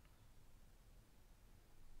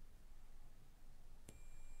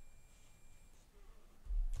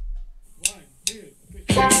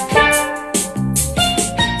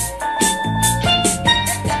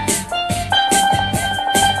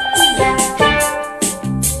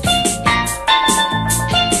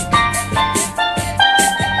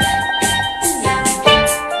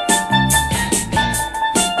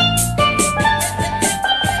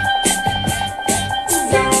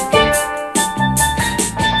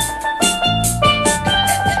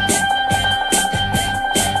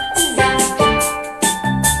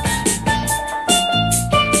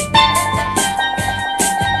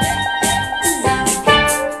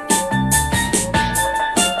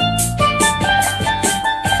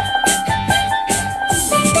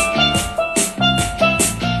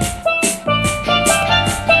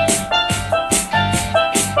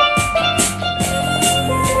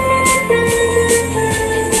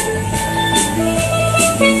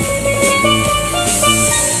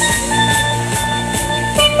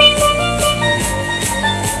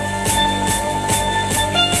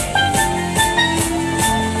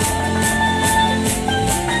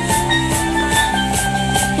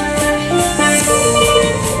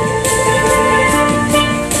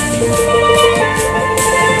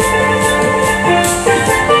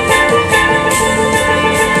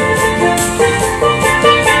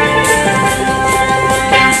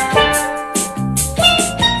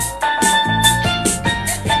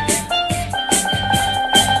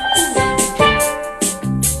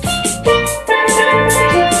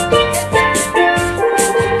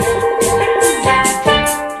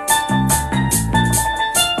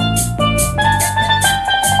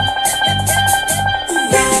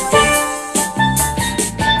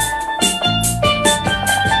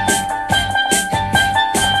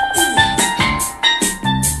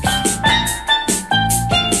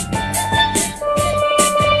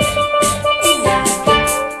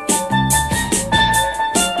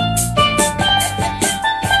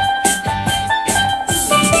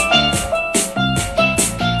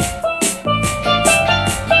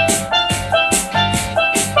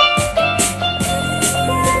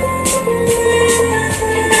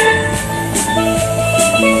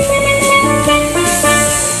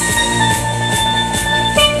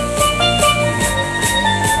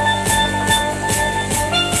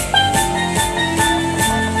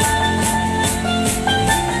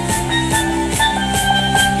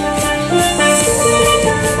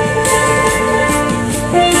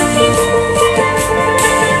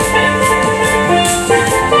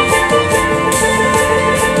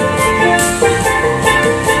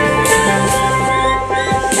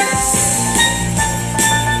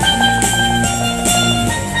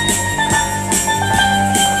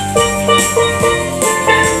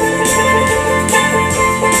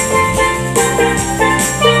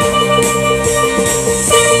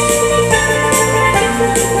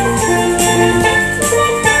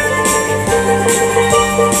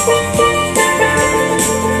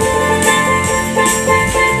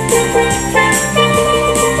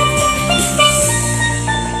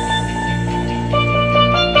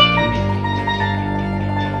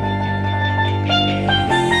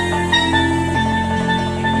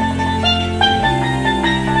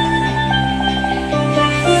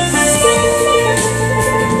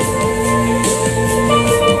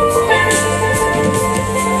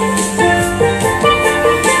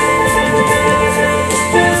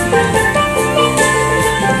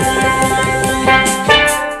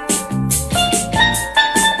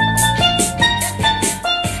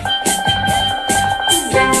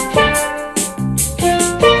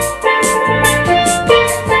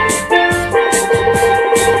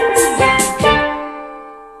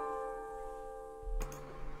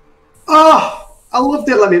 Oh, I loved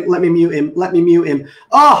it. Let me mute him. Let me mute him.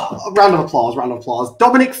 Oh, round of applause, round of applause.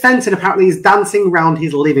 Dominic Fenton apparently is dancing around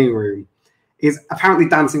his living room. What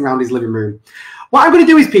I'm going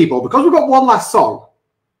to do is, people, because we've got one last song,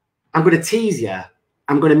 I'm going to tease you.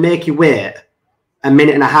 I'm going to make you wait a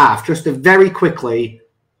minute and a half just to very quickly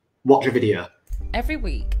watch a video. Every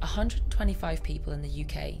week, 125 people in the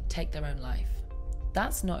UK take their own life.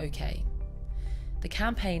 That's not okay. The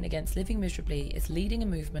campaign against living miserably is leading a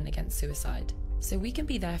movement against suicide, so we can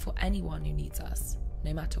be there for anyone who needs us,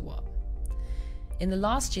 no matter what. In the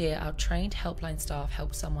last year, our trained helpline staff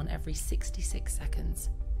helped someone every 66 seconds,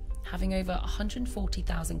 having over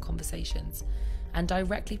 140,000 conversations and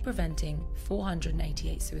directly preventing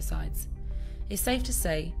 488 suicides. It's safe to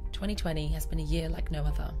say 2020 has been a year like no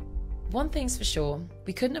other. One thing's for sure,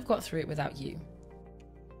 we couldn't have got through it without you.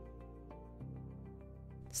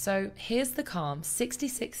 So here's the Kallam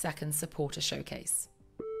 66 second supporter showcase.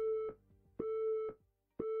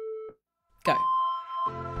 Go.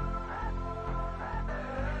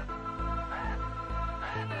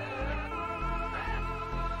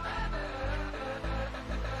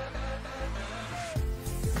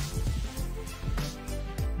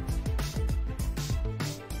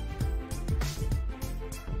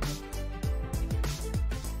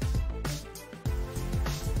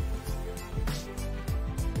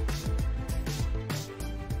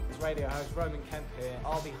 Radio host Roman Kemp here.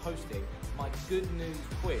 I'll be hosting my good news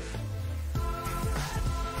quiz.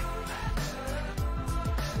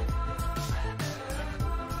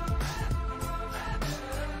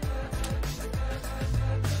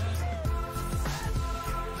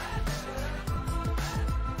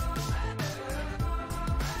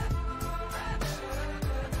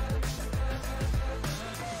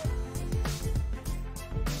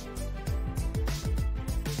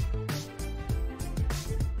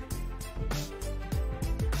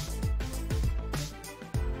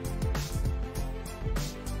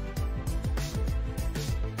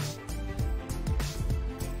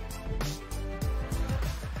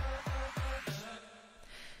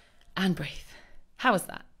 And breathe. How was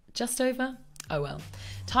that? Just over? Oh well.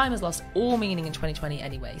 Time has lost all meaning in 2020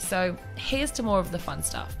 anyway, so here's to more of the fun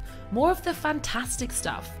stuff, more of the fantastic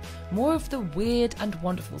stuff, more of the weird and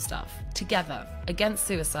wonderful stuff, together against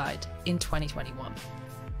suicide in 2021.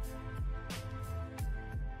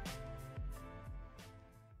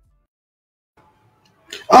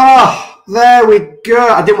 Oh, there we go.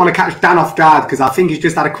 I didn't want to catch Dan off guard because I think he's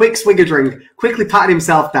just had a quick swig of drink, quickly patted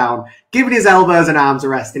himself down, giving his elbows and arms a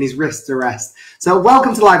rest and his wrists a rest. So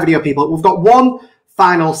welcome to the live video, people. We've got one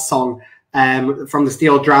final song from the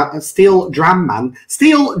Steel Drum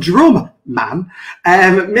Man,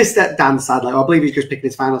 Mr. Dan Sadler. I believe he's just picking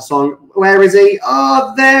his final song. Where is he?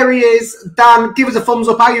 Oh, there he is. Dan, give us a thumbs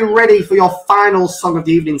up. Are you ready for your final song of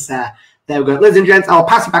the evening, sir? There we go. Ladies and gents, I'll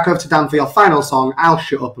pass it back over to Dan for your final song. I'll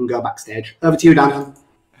shut up and go backstage. Over to you, Dan.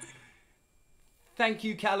 Thank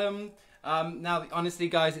you, Kallam. Now, honestly,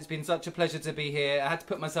 guys, it's been such a pleasure to be here. I had to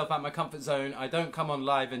put myself out of my comfort zone. I don't come on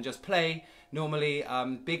live and just play. Normally,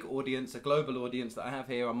 big audience, a global audience that I have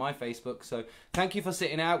here on my Facebook. So thank you for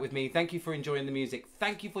sitting out with me. Thank you for enjoying the music.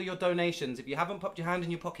 Thank you for your donations. If you haven't popped your hand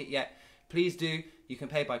in your pocket yet, please do. You can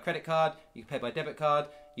pay by credit card. You can pay by debit card.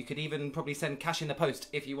 You could even probably send cash in the post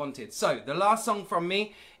if you wanted. So the last song from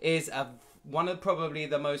me is one of probably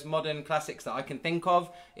the most modern classics that I can think of.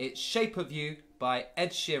 It's Shape of You by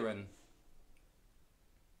Ed Sheeran.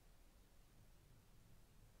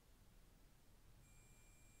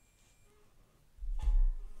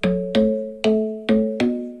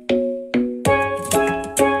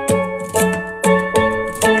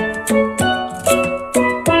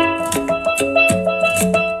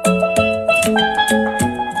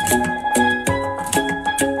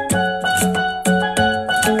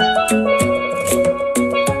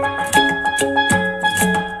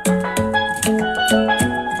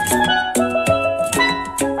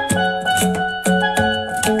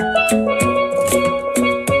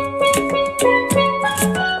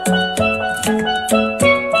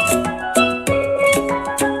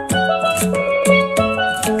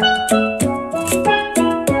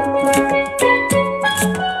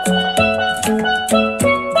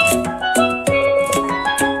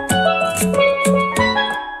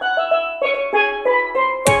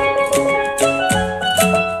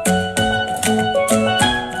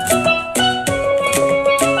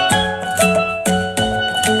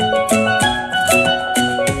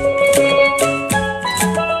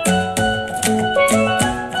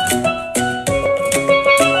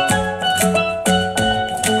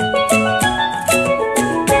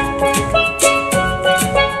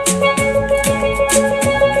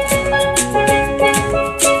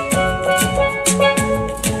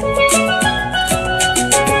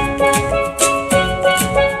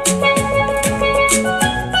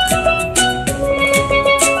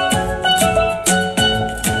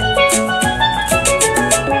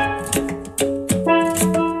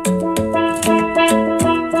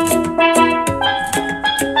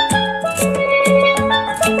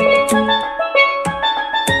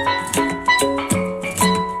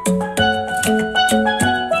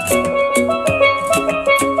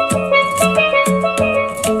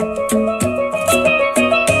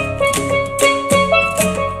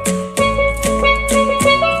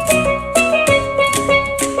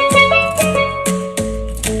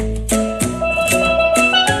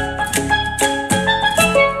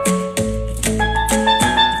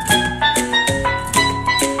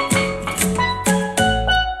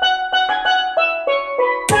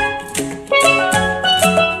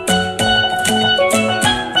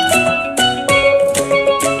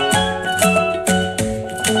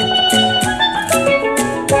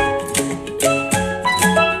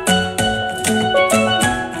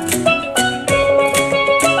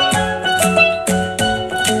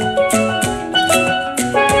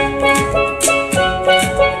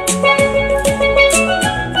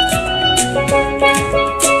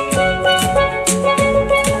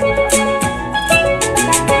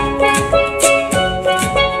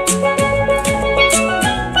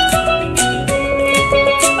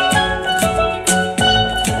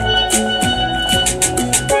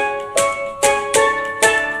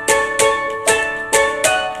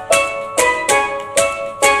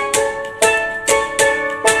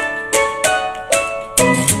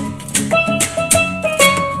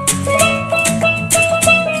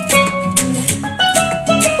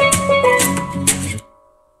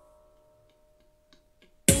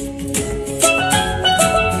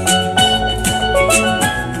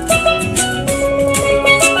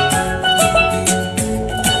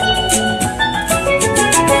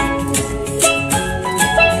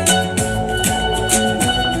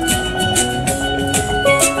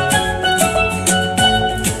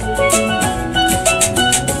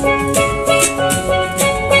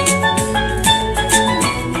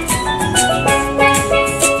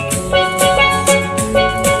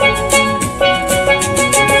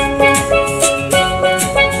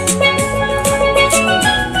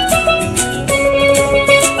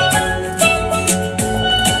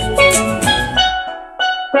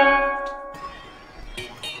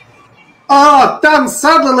 Dan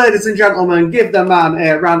Sadler, ladies and gentlemen. Give the man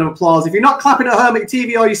a round of applause. If you're not clapping at home at your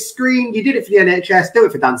TV or your screen, you did it for the NHS, do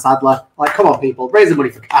it for Dan Sadler. Like, come on, people, raise the money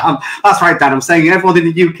for Kallam. That's right, Dan, I'm saying everyone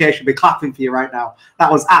in the UK should be clapping for you right now.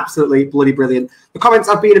 That was absolutely bloody brilliant. The comments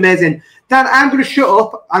have been amazing. Dan, I'm going to shut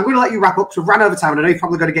up. I'm going to let you wrap up because we've ran over time and I know you're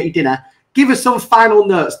probably going to get your dinner. Give us some final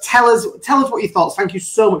notes. Tell us what your thoughts. Thank you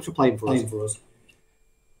so much for playing for us.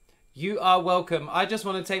 You are welcome. I just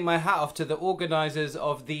want to take my hat off to the organisers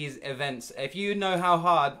of these events. If you know how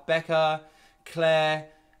hard Becca, Claire,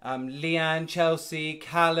 Leanne, Chelsea,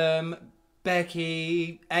 Kallam,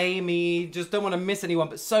 Becky, Amy, just don't want to miss anyone,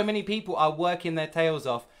 but so many people are working their tails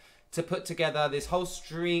off to put together this whole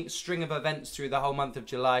string of events through the whole month of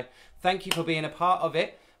July. Thank you for being a part of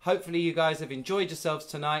it. Hopefully you guys have enjoyed yourselves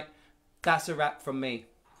tonight. That's a wrap from me.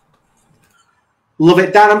 Love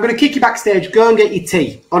it, Dan. I'm going to kick you backstage. Go and get your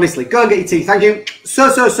tea. Honestly, go and get your tea. Thank you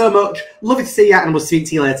so much. Lovely to see you, and we'll speak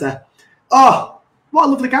to you later. Oh, what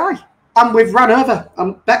a lovely guy. And we've ran over.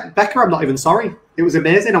 Becca, I'm not even sorry. It was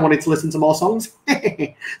amazing. I wanted to listen to more songs.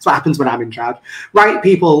 That's what happens when I'm in charge. Right,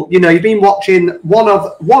 people, you know, you've been watching one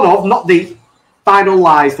of, not the final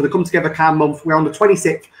lives for the Come Together Calm month. We're on the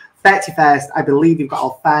 26th, 31st. I believe we've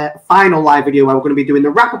got our final live video where we're going to be doing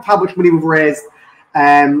the wrap-up how much money we've raised.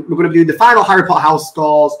 We're going to be doing the final Harry Potter house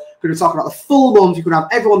scores. We're going to talk about the full month. You're going to have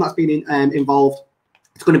everyone that's been involved.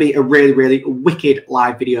 It's going to be a really, really wicked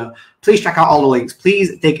live video. Please check out all the links.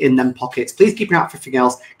 Please dig in them pockets. Please keep an eye out for everything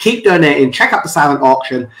else. Keep donating. Check out the silent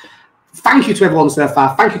auction. Thank you to everyone so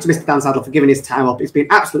far. Thank you to Mr. Dan Sadler for giving his time up. It's been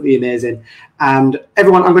absolutely amazing. And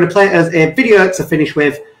everyone, I'm going to play it as a video to finish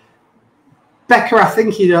with. Becca, I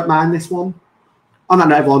think you don't mind this one. On that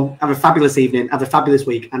note, everyone, have a fabulous evening. Have a fabulous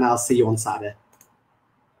week. And I'll see you on Saturday.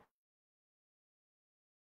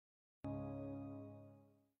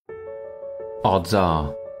 Odds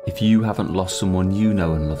are, if you haven't lost someone you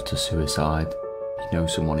know and love to suicide, you know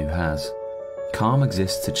someone who has. Kallam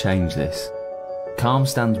exists to change this. Kallam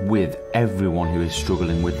stands with everyone who is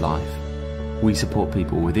struggling with life. We support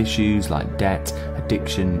people with issues like debt,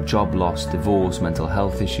 addiction, job loss, divorce, mental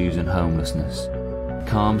health issues and homelessness.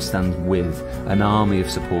 Kallam stands with an army of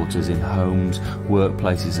supporters in homes,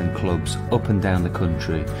 workplaces and clubs up and down the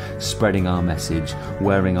country, spreading our message,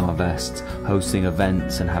 wearing our vests, hosting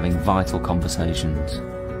events and having vital conversations.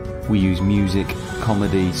 We use music,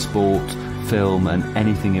 comedy, sport, film and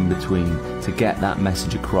anything in between to get that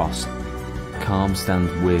message across. Kallam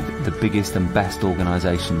stands with the biggest and best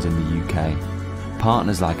organisations in the UK.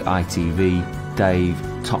 Partners like ITV, Dave,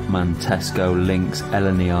 Topman, Tesco, Lynx,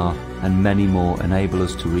 LNER and many more enable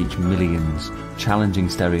us to reach millions, challenging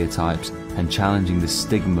stereotypes and challenging the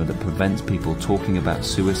stigma that prevents people talking about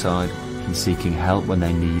suicide and seeking help when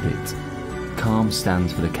they need it. Kallam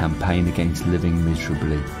stands for the campaign against living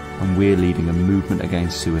miserably, and we're leading a movement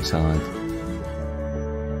against suicide.